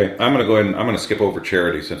 Okay, I'm going to go ahead and I'm going to skip over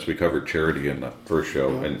charity since we covered charity in the first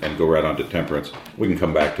show and go right on to temperance. We can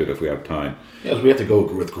come back to it if we have time. Yeah, we have to go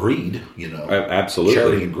with greed, you know. Absolutely.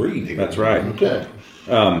 Charity and greed. Here. That's right. Okay.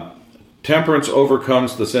 Temperance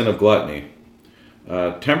overcomes the sin of gluttony.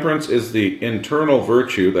 Temperance is the internal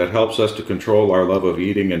virtue that helps us to control our love of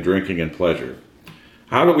eating and drinking and pleasure.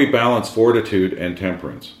 How do we balance fortitude and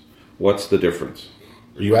temperance? What's the difference?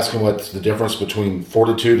 Are you asking what's the difference between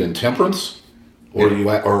fortitude and temperance?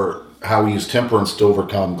 Or how we use temperance to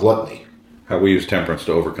overcome gluttony? How we use temperance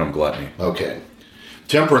to overcome gluttony. Okay.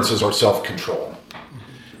 Temperance is our self-control.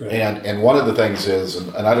 Right. And one of the things is,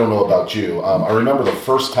 and I don't know about you, I remember the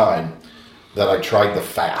first time that I tried the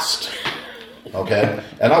fast. Okay?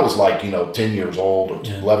 And I was like, 10 years old or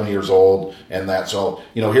 11 years old and that. So,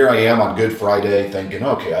 here I am on Good Friday thinking,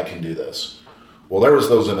 okay, I can do this. Well, there was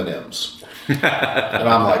those M&Ms. And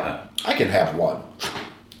I'm like, I can have one.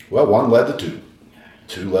 Well, 1 led to 2.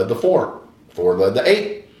 2 led to 4. 4 led to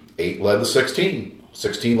 8. 8 led to 16.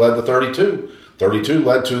 16 led to 32. 32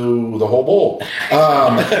 led to the whole bowl.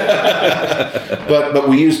 But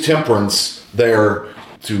we use temperance there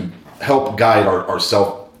to help guide our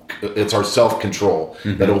self. It's our self-control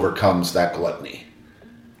that overcomes that gluttony.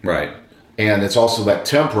 Right. And it's also that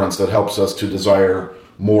temperance that helps us to desire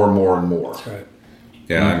more and more and more. That's right.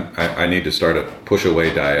 Yeah, I need to start a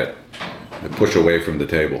push-away diet. Push away from the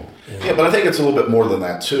table. Yeah, but I think it's a little bit more than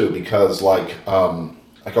that too, because I'll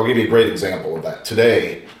give you a great example of that.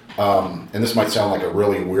 Today, and this might sound like a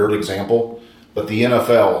really weird example, but the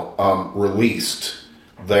NFL released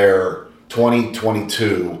their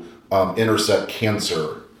 2022 Intercept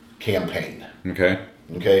Cancer campaign.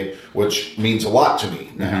 Okay, which means a lot to me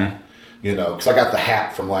now, because I got the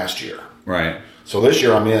hat from last year. Right. So this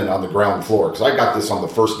year I'm in on the ground floor because I got this on the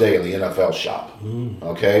first day in the NFL shop.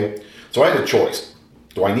 Okay. So I had a choice.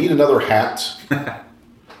 Do I need another hat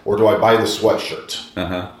or do I buy the sweatshirt?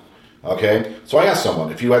 Okay. So I asked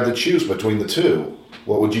someone, if you had to choose between the two,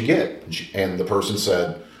 what would you get? And the person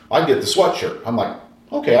said, I'd get the sweatshirt. I'm like,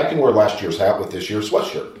 okay, I can wear last year's hat with this year's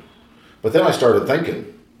sweatshirt. But then I started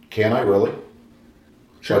thinking, can I really?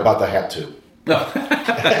 So I bought the hat too.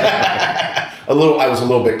 I was a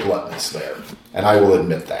little bit gluttonous there, and I will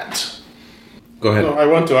admit that. Go ahead. I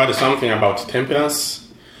want to add something about temperance.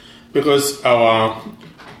 Because our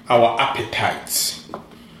appetites,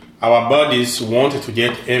 our bodies want to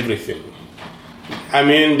get everything.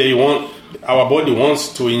 Our body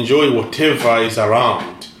wants to enjoy whatever is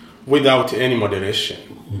around without any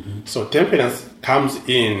moderation. So temperance comes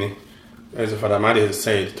in, as Father Marty has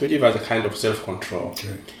said, to give us a kind of self-control.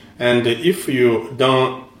 Okay. And if you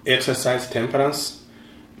don't exercise temperance,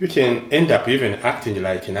 you can end up even acting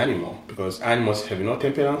like an animal, because animals have no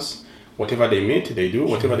temperance. Whatever they meet, they do.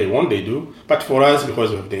 Whatever they want, they do. But for us,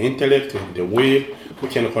 because of the intellect, of the will, we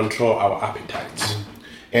can control our appetites.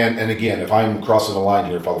 And again, if I'm crossing the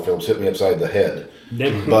line here, Father Phillips, hit me upside the head.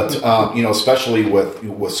 But especially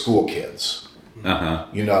with school kids,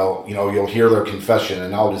 you'll hear their confession,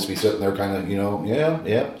 and I'll just be sitting there, kind of,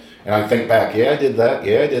 yeah. And I think back, I did that,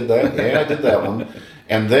 I did that one.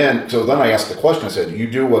 And then I asked the question. I said,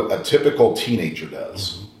 "You do what a typical teenager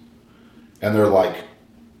does," and they're like,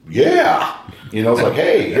 yeah. It's like,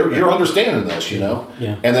 hey, you're understanding this, Yeah.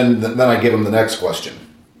 And then I give them the next question.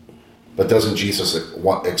 But doesn't Jesus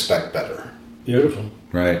expect better? Beautiful.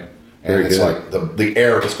 Right. And Very it's good. like the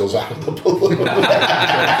air just goes out of the balloon.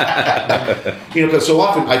 Because so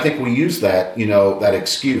often I think we use that, that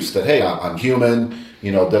excuse that, hey, I'm human,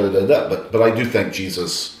 But I do think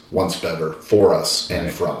Jesus wants better for us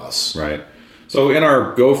and from us. Right. So in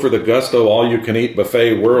our go for the gusto, all-you-can-eat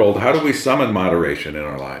buffet world, how do we summon moderation in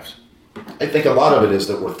our lives? I think a lot of it is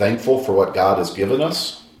that we're thankful for what God has given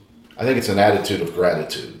us. I think it's an attitude of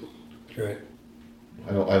gratitude. Right.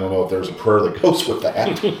 I don't know if there's a prayer that goes with that,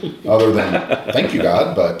 other than thank you,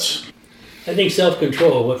 God. But I think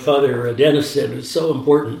self-control, what Father Dennis said, is so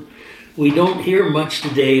important. We don't hear much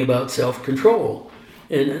today about self-control.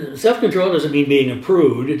 And self-control doesn't mean being a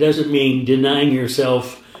prude. It doesn't mean denying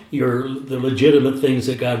yourself the legitimate things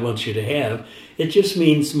that God wants you to have. It just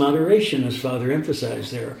means moderation, as Father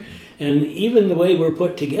emphasized there. And even the way we're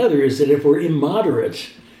put together is that if we're immoderate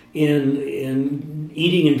in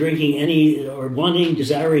eating and drinking or wanting,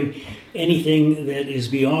 desiring anything that is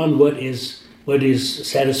beyond what is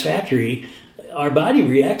satisfactory, our body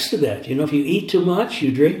reacts to that. If you eat too much,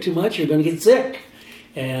 you drink too much, you're going to get sick.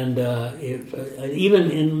 And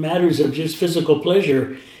even in matters of just physical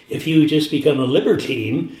pleasure, if you just become a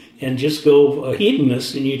libertine and just go a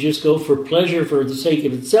hedonist and you just go for pleasure for the sake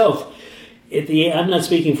of itself, I'm not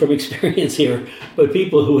speaking from experience here, but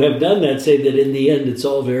people who have done that say that in the end it's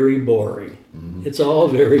all very boring. Mm-hmm. It's all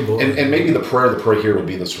very boring. And maybe the prayer here would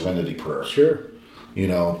be the serenity prayer. Sure.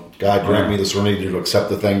 God grant me the serenity to accept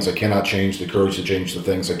the things I cannot change, the courage to change the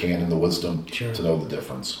things I can, and the wisdom to know the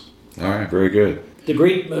difference. All right, very good. The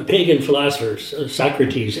great pagan philosophers,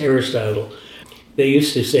 Socrates, Aristotle, they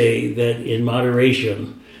used to say that in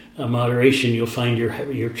moderation you'll find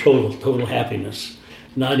your total happiness,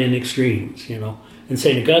 not in extremes, And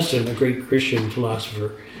St. Augustine, a great Christian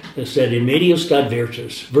philosopher, said, in medio stat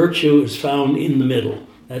virtus, virtue is found in the middle.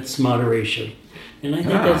 That's moderation. And I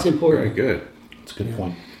think that's important. Very good. That's a good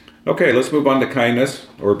point. Okay, let's move on to kindness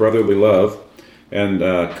or brotherly love. And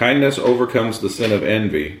kindness overcomes the sin of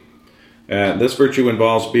envy. This virtue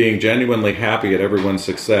involves being genuinely happy at everyone's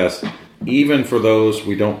success, even for those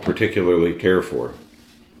we don't particularly care for.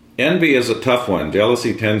 Envy is a tough one.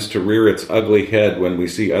 Jealousy tends to rear its ugly head when we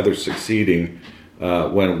see others succeeding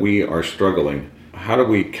when we are struggling. How do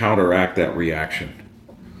we counteract that reaction?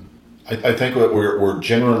 I think that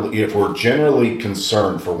if we're generally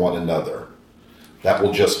concerned for one another, that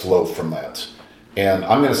will just flow from that. And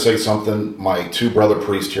I'm going to say something my two brother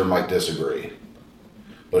priests here might disagree.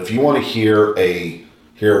 But if you want to hear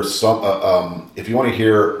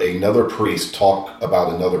another priest talk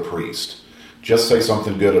about another priest, just say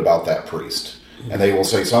something good about that priest, and they will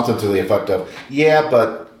say something to the effect of, "Yeah,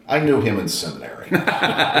 but I knew him in seminary," and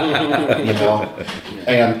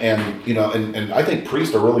I think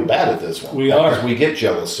priests are really bad at this one. We are. Because we get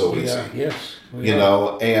jealous so easy. Yes.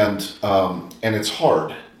 And it's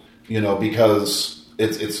hard, because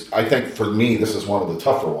it's. I think for me, this is one of the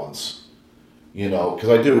tougher ones. Because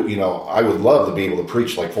I would love to be able to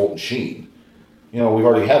preach like Fulton Sheen. We've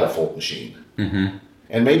already had a Fulton Sheen. Mm-hmm.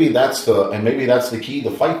 And maybe that's the key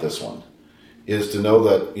to fight this one, is to know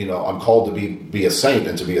that, I'm called to be a saint,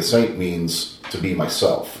 and to be a saint means to be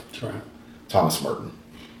myself. That's right. Thomas Merton.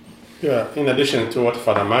 Yeah, in addition to what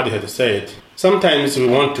Father Mahdi had said, sometimes we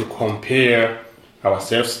want to compare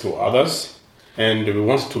ourselves to others, and we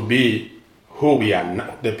want to be who we are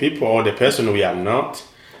not, the people or the person we are not.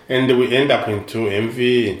 And we end up into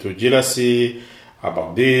envy, into jealousy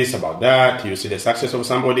about this, about that. You see the success of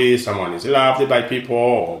somebody, someone is loved by people,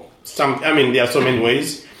 or there are so many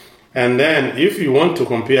ways. And then if you want to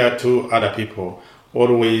compare to other people,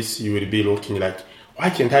 always you will be looking like, why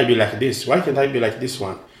can't I be like this? Why can't I be like this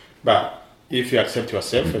one? But if you accept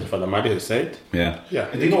yourself, as Father Mahdi has said. Yeah.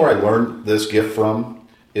 And do you know where I learned this gift from?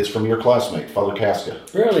 Is from your classmate, Father Casca.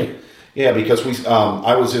 Really? Yeah, because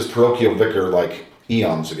I was his parochial vicar like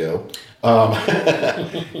eons ago,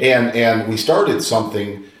 and we started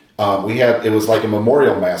something. It was like a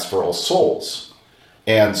memorial mass for All Souls,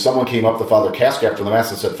 and someone came up to Father Casca after the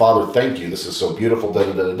mass and said, "Father, thank you. This is so beautiful." Da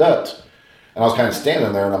da da da. And I was kind of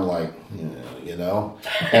standing there, and I'm like,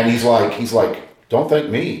 and he's like, "Don't thank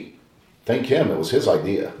me, thank him. It was his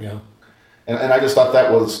idea." Yeah. And I just thought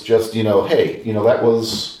that was just hey,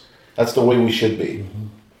 that's the way we should be. Mm-hmm.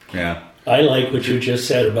 Yeah. I like what you just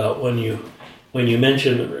said about when you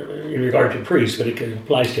mention, in regard to priests, but it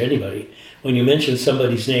applies to anybody, when you mention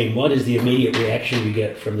somebody's name, what is the immediate reaction you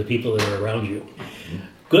get from the people that are around you? Mm-hmm.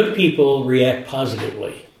 Good people react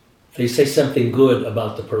positively. They say something good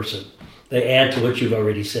about the person. They add to what you've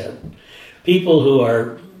already said. People who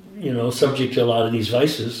are subject to a lot of these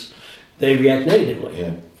vices, they react negatively.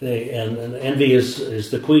 Yeah. And envy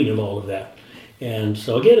is the queen of all of that. And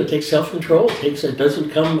so again, it takes self-control. It doesn't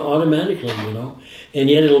come automatically, and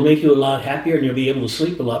yet it'll make you a lot happier, and you'll be able to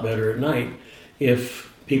sleep a lot better at night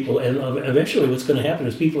if people. And eventually, what's going to happen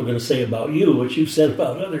is people are going to say about you what you've said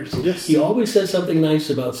about others. Yes. He always says something nice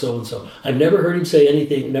about so and so. I've never heard him say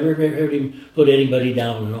anything. Never heard him put anybody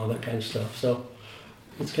down and all that kind of stuff. So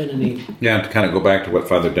it's kind of neat. Yeah, and to kind of go back to what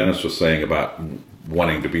Father Dennis was saying about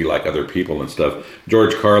wanting to be like other people and stuff.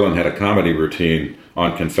 George Carlin had a comedy routine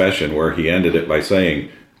on confession where he ended it by saying,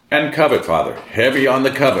 "And covet, Father, heavy on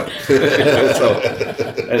the covet." So,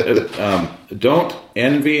 don't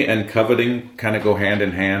envy and coveting kind of go hand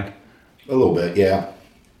in hand? A little bit, yeah.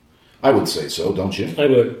 I would say so, don't you? I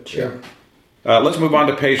would, sure. Let's move on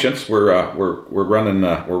to patience. We're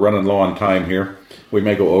running low on time here. We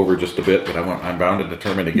may go over just a bit, but I'm bound and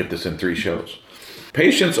determined to get this in 3 shows.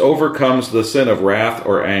 Patience overcomes the sin of wrath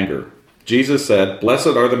or anger. Jesus said,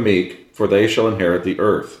 "Blessed are the meek, for they shall inherit the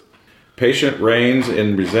earth." Patience reigns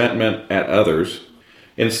in resentment at others.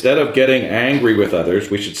 Instead of getting angry with others,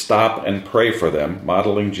 we should stop and pray for them,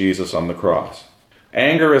 modeling Jesus on the cross.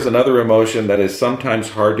 Anger is another emotion that is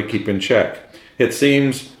sometimes hard to keep in check. It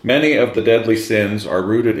seems many of the deadly sins are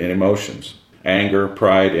rooted in emotions. Anger,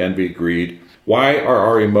 pride, envy, greed. Why are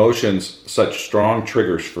our emotions such strong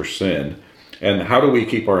triggers for sin? And how do we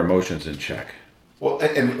keep our emotions in check? Well,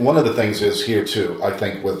 and one of the things is here too, I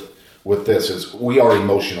think with this is we are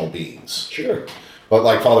emotional beings. Sure. But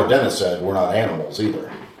like Father Dennis said, we're not animals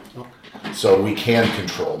either. So we can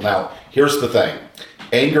control. Now, here's the thing.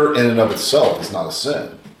 Anger in and of itself is not a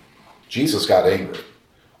sin. Jesus got angry.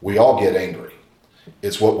 We all get angry.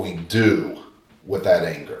 It's what we do with that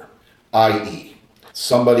anger. I.e.,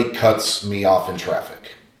 somebody cuts me off in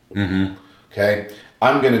traffic. Mm-hmm. Okay?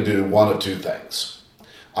 I'm going to do one of 2 things.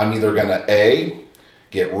 I'm either going to, A,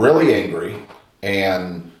 get really angry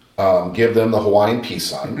and give them the Hawaiian peace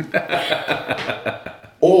sign.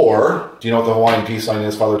 Or, do you know what the Hawaiian peace sign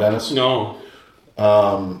is, Father Dennis? No.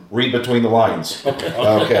 Read between the lines. Okay.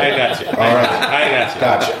 Okay. I got you. All right. I got you.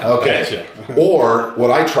 Gotcha. Okay. Gotcha. Or what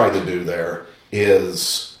I try to do there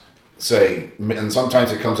is say, and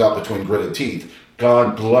sometimes it comes out between gritted teeth,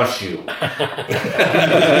 "God bless you."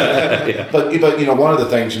 Yeah. But one of the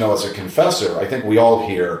things, as a confessor, I think we all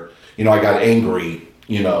hear, I got angry,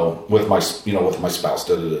 with my spouse.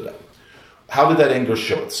 Da, da, da, da. How did that anger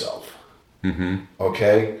show itself? Mm-hmm.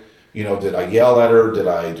 Okay, did I yell at her? Did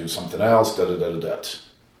I do something else? Da da da da da.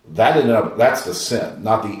 That's the sin,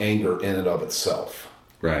 not the anger in and of itself.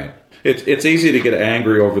 Right. It's easy to get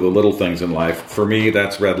angry over the little things in life. For me,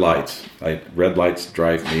 that's red lights. Red lights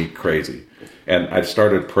drive me crazy. And I've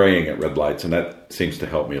started praying at red lights, and that seems to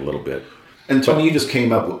help me a little bit. And Tony, you just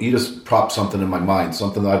propped something in my mind,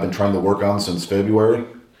 something that I've been trying to work on since February.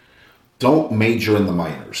 Don't major in the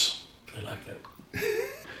minors. I like that.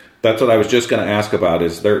 That's what I was just going to ask about,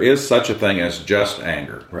 is there is such a thing as just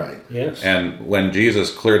anger. Right. Yes. And when Jesus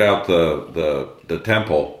cleared out the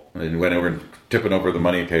temple, and when they were tipping over the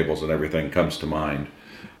money tables and everything comes to mind,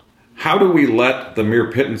 how do we let the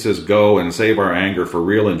mere pittances go and save our anger for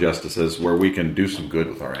real injustices where we can do some good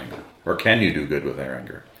with our anger? Or can you do good with our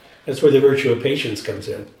anger? That's where the virtue of patience comes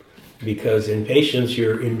in. Because in patience,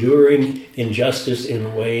 you're enduring injustice in a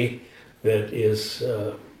way that is,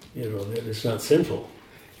 that is not sinful.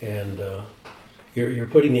 And you're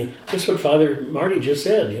putting in, just what Father Marty just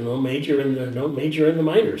said, don't major in the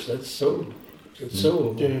minors. That's so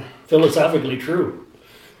philosophically true.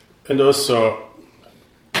 And also,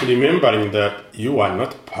 remembering that you are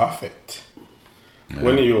not perfect. Yeah.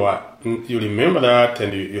 When you remember that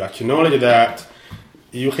and you acknowledge that,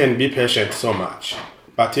 you can be patient so much.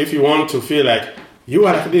 But if you want to feel like you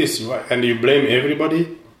are like this and you blame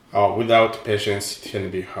everybody, without patience, it can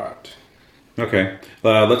be hard. Okay,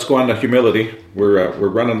 let's go on to humility. We're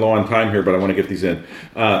running low on time here, but I want to get these in.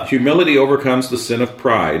 Humility overcomes the sin of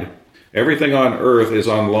pride. Everything on earth is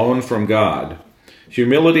on loan from God.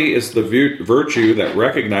 Humility is the virtue that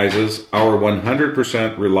recognizes our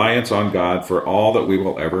 100% reliance on God for all that we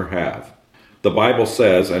will ever have. The Bible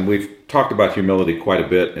says, and we've talked about humility quite a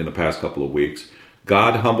bit in the past couple of weeks,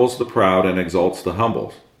 God humbles the proud and exalts the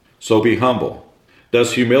humble. So be humble.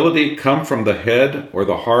 Does humility come from the head or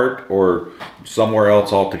the heart or somewhere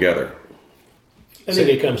else altogether? I think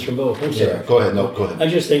it comes from both. I'm sorry. Yeah, go ahead. No, go ahead. I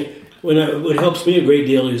just think what helps me a great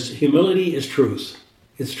deal is humility is truth.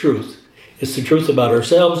 It's truth. It's the truth about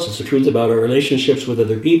ourselves. It's the truth about our relationships with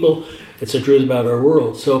other people. It's the truth about our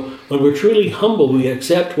world. So when we're truly humble, we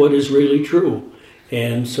accept what is really true.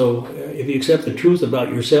 And so if you accept the truth about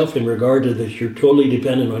yourself in regard to that you're totally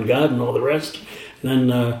dependent on God and all the rest, then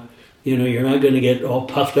you're not going to get all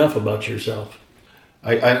puffed up about yourself.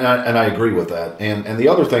 I agree with that. And the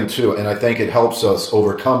other thing too, and I think it helps us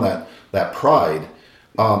overcome that pride.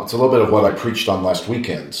 It's a little bit of what I preached on last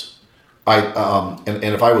weekend. And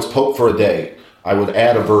if I was Pope for a day, I would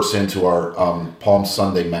add a verse into our Palm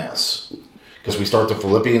Sunday Mass. Because we start the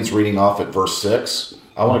Philippians reading off at verse 6.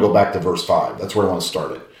 I want to go back to verse 5. That's where I want to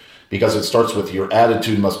start it. Because it starts with, your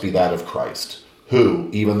attitude must be that of Christ, who,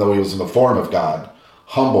 even though he was in the form of God,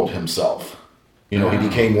 humbled himself. He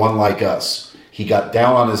became one like us. He got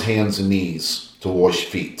down on his hands and knees to wash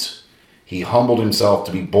feet. He humbled himself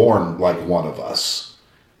to be born like one of us.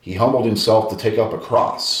 He humbled himself to take up a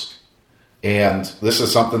cross. And this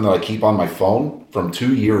is something that I keep on my phone from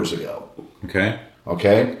 2 years ago. Okay?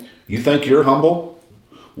 You think you're humble?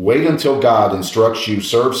 Wait until God instructs you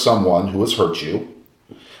serve someone who has hurt you,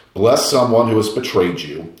 bless someone who has betrayed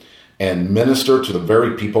you, and minister to the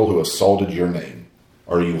very people who assaulted your name.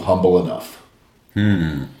 Are you humble enough?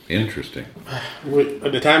 Interesting.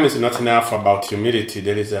 The time is not enough about humility.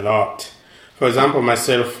 There is a lot. For example,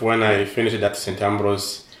 myself, when I finished at St.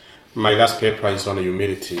 Ambrose, my last paper is on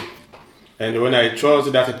humility. And when I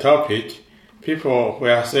chose that topic, people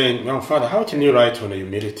were saying, "Oh, Father, how can you write on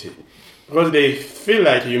humility?" Because they feel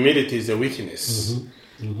like humility is a weakness.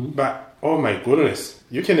 But, oh my goodness,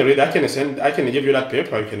 you can read, I can give you that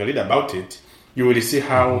paper, you can read about it. You will see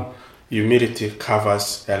how humility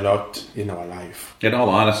covers a lot in our life. In all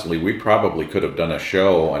honesty, we probably could have done a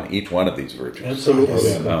show on each one of these virtues. Absolutely.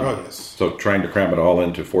 Yes. So trying to cram it all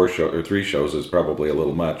into 3 shows is probably a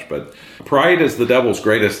little much. But pride is the devil's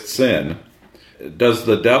greatest sin. Does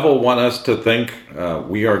the devil want us to think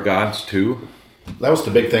we are God's too? That was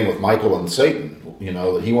the big thing with Michael and Satan,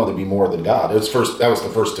 that he wanted to be more than God. That was the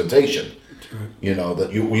first temptation. That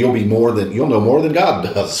you'll know more than God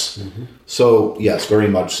does. So, yes, very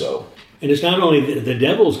much so. And it's not only the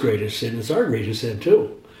devil's greatest sin, it's our greatest sin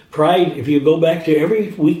too. Pride, if you go back to every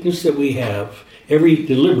weakness that we have, every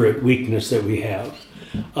deliberate weakness that we have,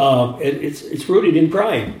 it's rooted in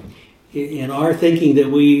pride, in our thinking that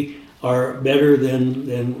we are better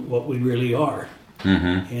than what we really are.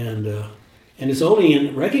 And it's only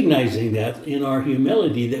in recognizing that in our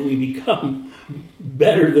humility that we become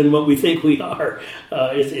better than what we think we are.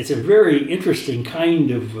 It's a very interesting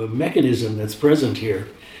kind of mechanism that's present here.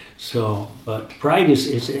 But pride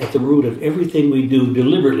is at the root of everything we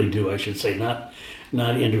deliberately do, I should say, not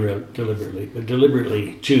deliberately, but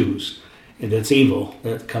deliberately choose. And that's evil.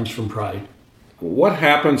 That comes from pride. What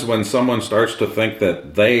happens when someone starts to think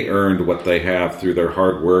that they earned what they have through their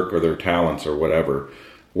hard work or their talents or whatever,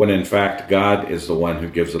 when in fact God is the one who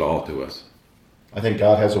gives it all to us? I think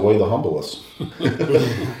God has a way to humble us.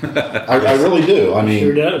 I really do. I mean,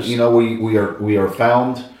 sure does. We are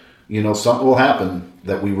found. Something will happen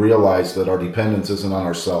that we realize that our dependence isn't on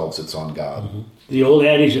ourselves; it's on God. The old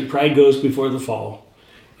adage that pride goes before the fall,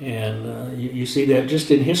 and you see that just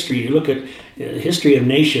in history. You look at history of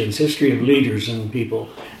nations, history of leaders and people.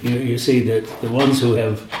 You see that the ones who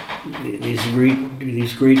have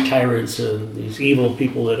these great tyrants, these evil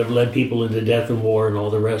people that have led people into death and war and all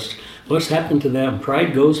the rest. What's happened to them?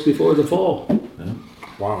 Pride goes before the fall. Yeah.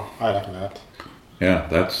 Wow, I like that. Yeah,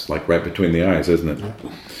 that's like right between the eyes, isn't it?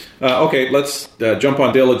 Okay, let's jump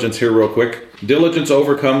on diligence here real quick. Diligence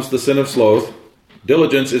overcomes the sin of sloth.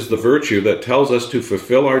 Diligence is the virtue that tells us to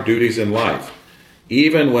fulfill our duties in life,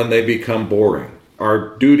 even when they become boring.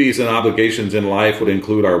 Our duties and obligations in life would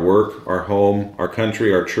include our work, our home, our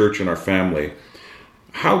country, our church, and our family.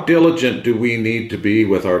 How diligent do we need to be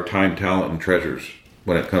with our time, talent, and treasures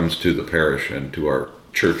when it comes to the parish and to our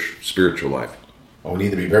church spiritual life? Well, we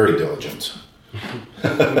need to be very diligent.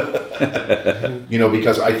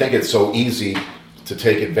 Because I think it's so easy to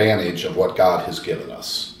take advantage of what God has given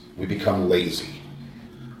us. We become lazy.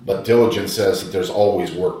 But diligence says that there's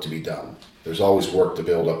always work to be done. There's always work to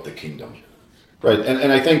build up the kingdom. Right,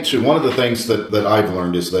 and I think, too, one of the things that I've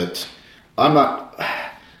learned is that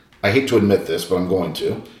I hate to admit this, but I'm going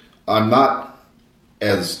to, I'm not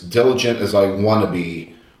as diligent as I want to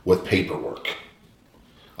be with paperwork.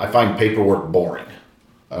 I find paperwork boring.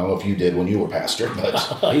 I don't know if you did when you were pastor, but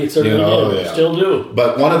you certainly did. Yeah. Still do.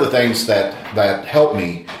 But one of the things that helped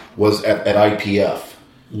me was at IPF,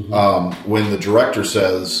 when the director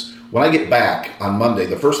says, when I get back on Monday,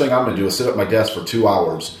 the first thing I'm going to do is sit at my desk for 2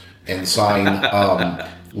 hours and sign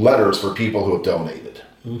letters for people who have donated.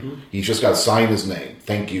 He's just got to sign his name.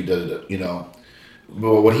 Thank you,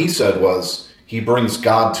 But what he said was he brings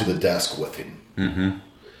God to the desk with him.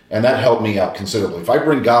 And that helped me out considerably. If I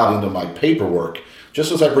bring God into my paperwork,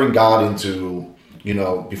 just as I bring God into,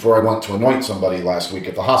 before I went to anoint somebody last week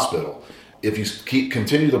at the hospital, if you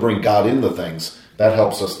continue to bring God into things, that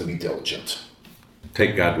helps us to be diligent.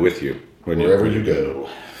 Take God with you Wherever you go.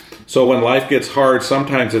 So when life gets hard,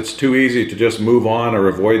 sometimes it's too easy to just move on or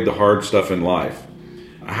avoid the hard stuff in life.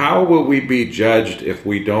 How will we be judged if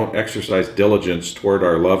we don't exercise diligence toward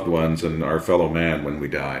our loved ones and our fellow man when we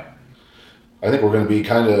die? I think we're going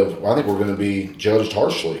to be judged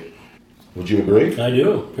harshly. Would you agree? I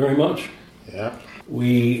do, very much. Yeah.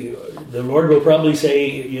 The Lord will probably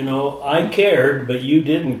say, I cared, but you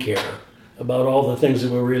didn't care about all the things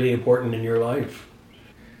that were really important in your life.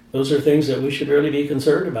 Those are things that we should really be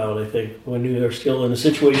concerned about, I think, when we are still in a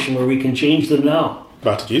situation where we can change them now.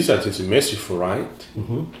 But Jesus is merciful, right?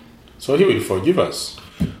 Mm-hmm. So he will forgive us.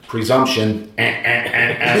 Presumption.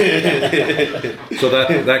 So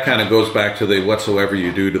that kind of goes back to the whatsoever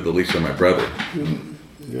you do to the least of my brother.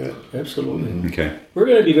 Yeah. Absolutely. Okay. We're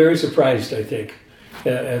going to be very surprised, I think,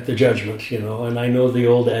 at the judgment, and I know the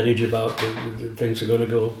old adage about the things are going to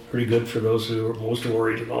go pretty good for those who are most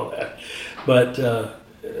worried and all that. But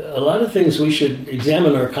a lot of things we should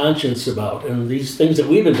examine our conscience about, and these things that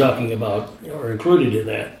we've been talking about are included in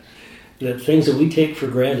that things that we take for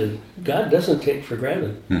granted, God doesn't take for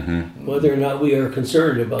granted. Mm-hmm. Whether or not we are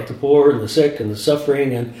concerned about the poor and the sick and the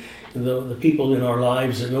suffering and the people in our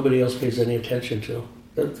lives that nobody else pays any attention to.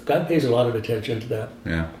 God pays a lot of attention to that.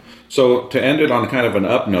 Yeah. So to end it on kind of an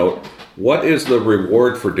up note, what is the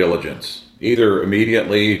reward for diligence? Either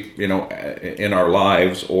immediately, in our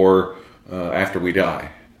lives or after we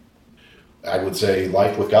die? I would say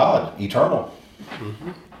life with God, eternal.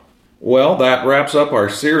 Mm-hmm. Well, that wraps up our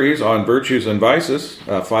series on virtues and vices.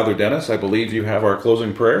 Father Dennis, I believe you have our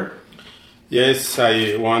closing prayer. Yes,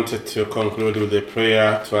 I wanted to conclude with a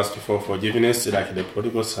prayer to ask for forgiveness like the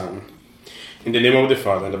Prodigal Son. In the name of the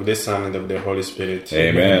Father, and of the Son, and of the Holy Spirit.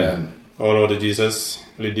 Amen. O Lord Jesus,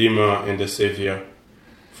 Redeemer and the Savior,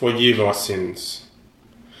 forgive our sins.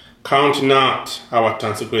 Count not our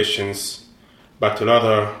transgressions, but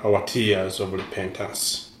rather our tears of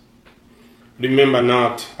repentance. Remember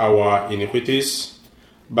not our iniquities,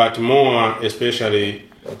 but more especially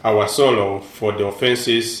our sorrow for the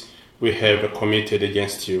offenses we have committed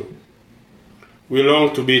against you. We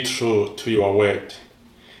long to be true to your word,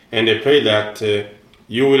 and I pray that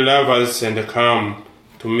you will love us and come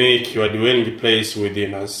to make your dwelling place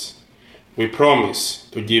within us. We promise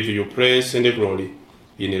to give you praise and glory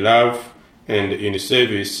in love and in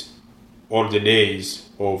service all the days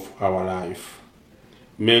of our life.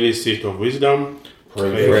 Mary, seat of wisdom,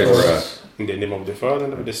 Pray for us. In the name of the Father,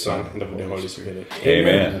 and of the Son, and of the Holy Spirit.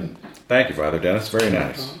 Amen. Thank you, Father Dennis. Very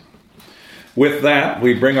nice. With that,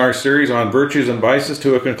 we bring our series on virtues and vices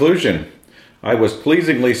to a conclusion. I was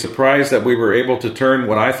pleasingly surprised that we were able to turn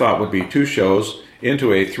what I thought would be 2 shows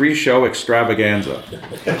into a 3-show extravaganza.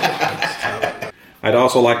 I'd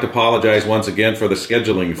also like to apologize once again for the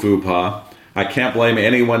scheduling faux pas. I can't blame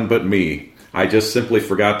anyone but me. I just simply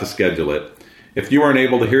forgot to schedule it. If you aren't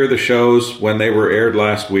able to hear the shows when they were aired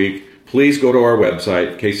last week, please go to our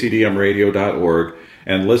website, kcdmradio.org,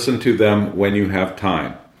 and listen to them when you have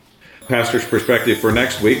time. Pastor's Perspective for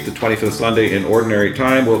next week, the 25th Sunday in Ordinary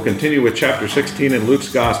Time, will continue with chapter 16 in Luke's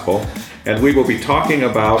Gospel, and we will be talking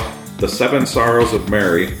about the 7 sorrows of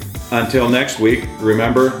Mary. Until next week,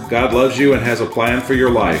 remember, God loves you and has a plan for your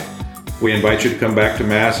life. We invite you to come back to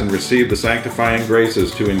Mass and receive the sanctifying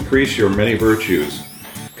graces to increase your many virtues.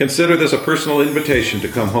 Consider this a personal invitation to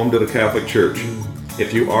come home to the Catholic Church.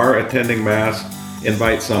 If you are attending Mass,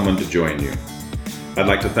 invite someone to join you. I'd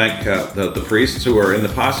like to thank the priests who are in the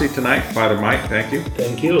posse tonight. Father Mike, thank you.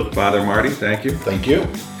 Thank you. Father Marty, thank you. Thank you.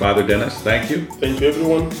 Father Dennis, thank you. Thank you,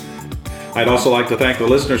 everyone. I'd also like to thank the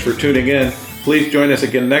listeners for tuning in. Please join us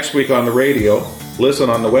again next week on the radio. Listen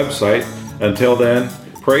on the website. Until then,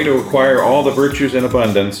 pray to acquire all the virtues in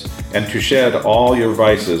abundance and to shed all your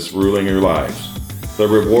vices ruling your lives. The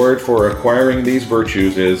reward for acquiring these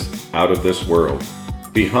virtues is out of this world.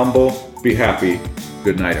 Be humble, be happy.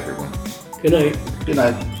 Good night, everyone. Good night. Good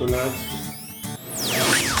night. Good night.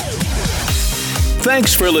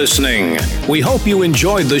 Thanks for listening. We hope you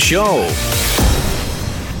enjoyed the show.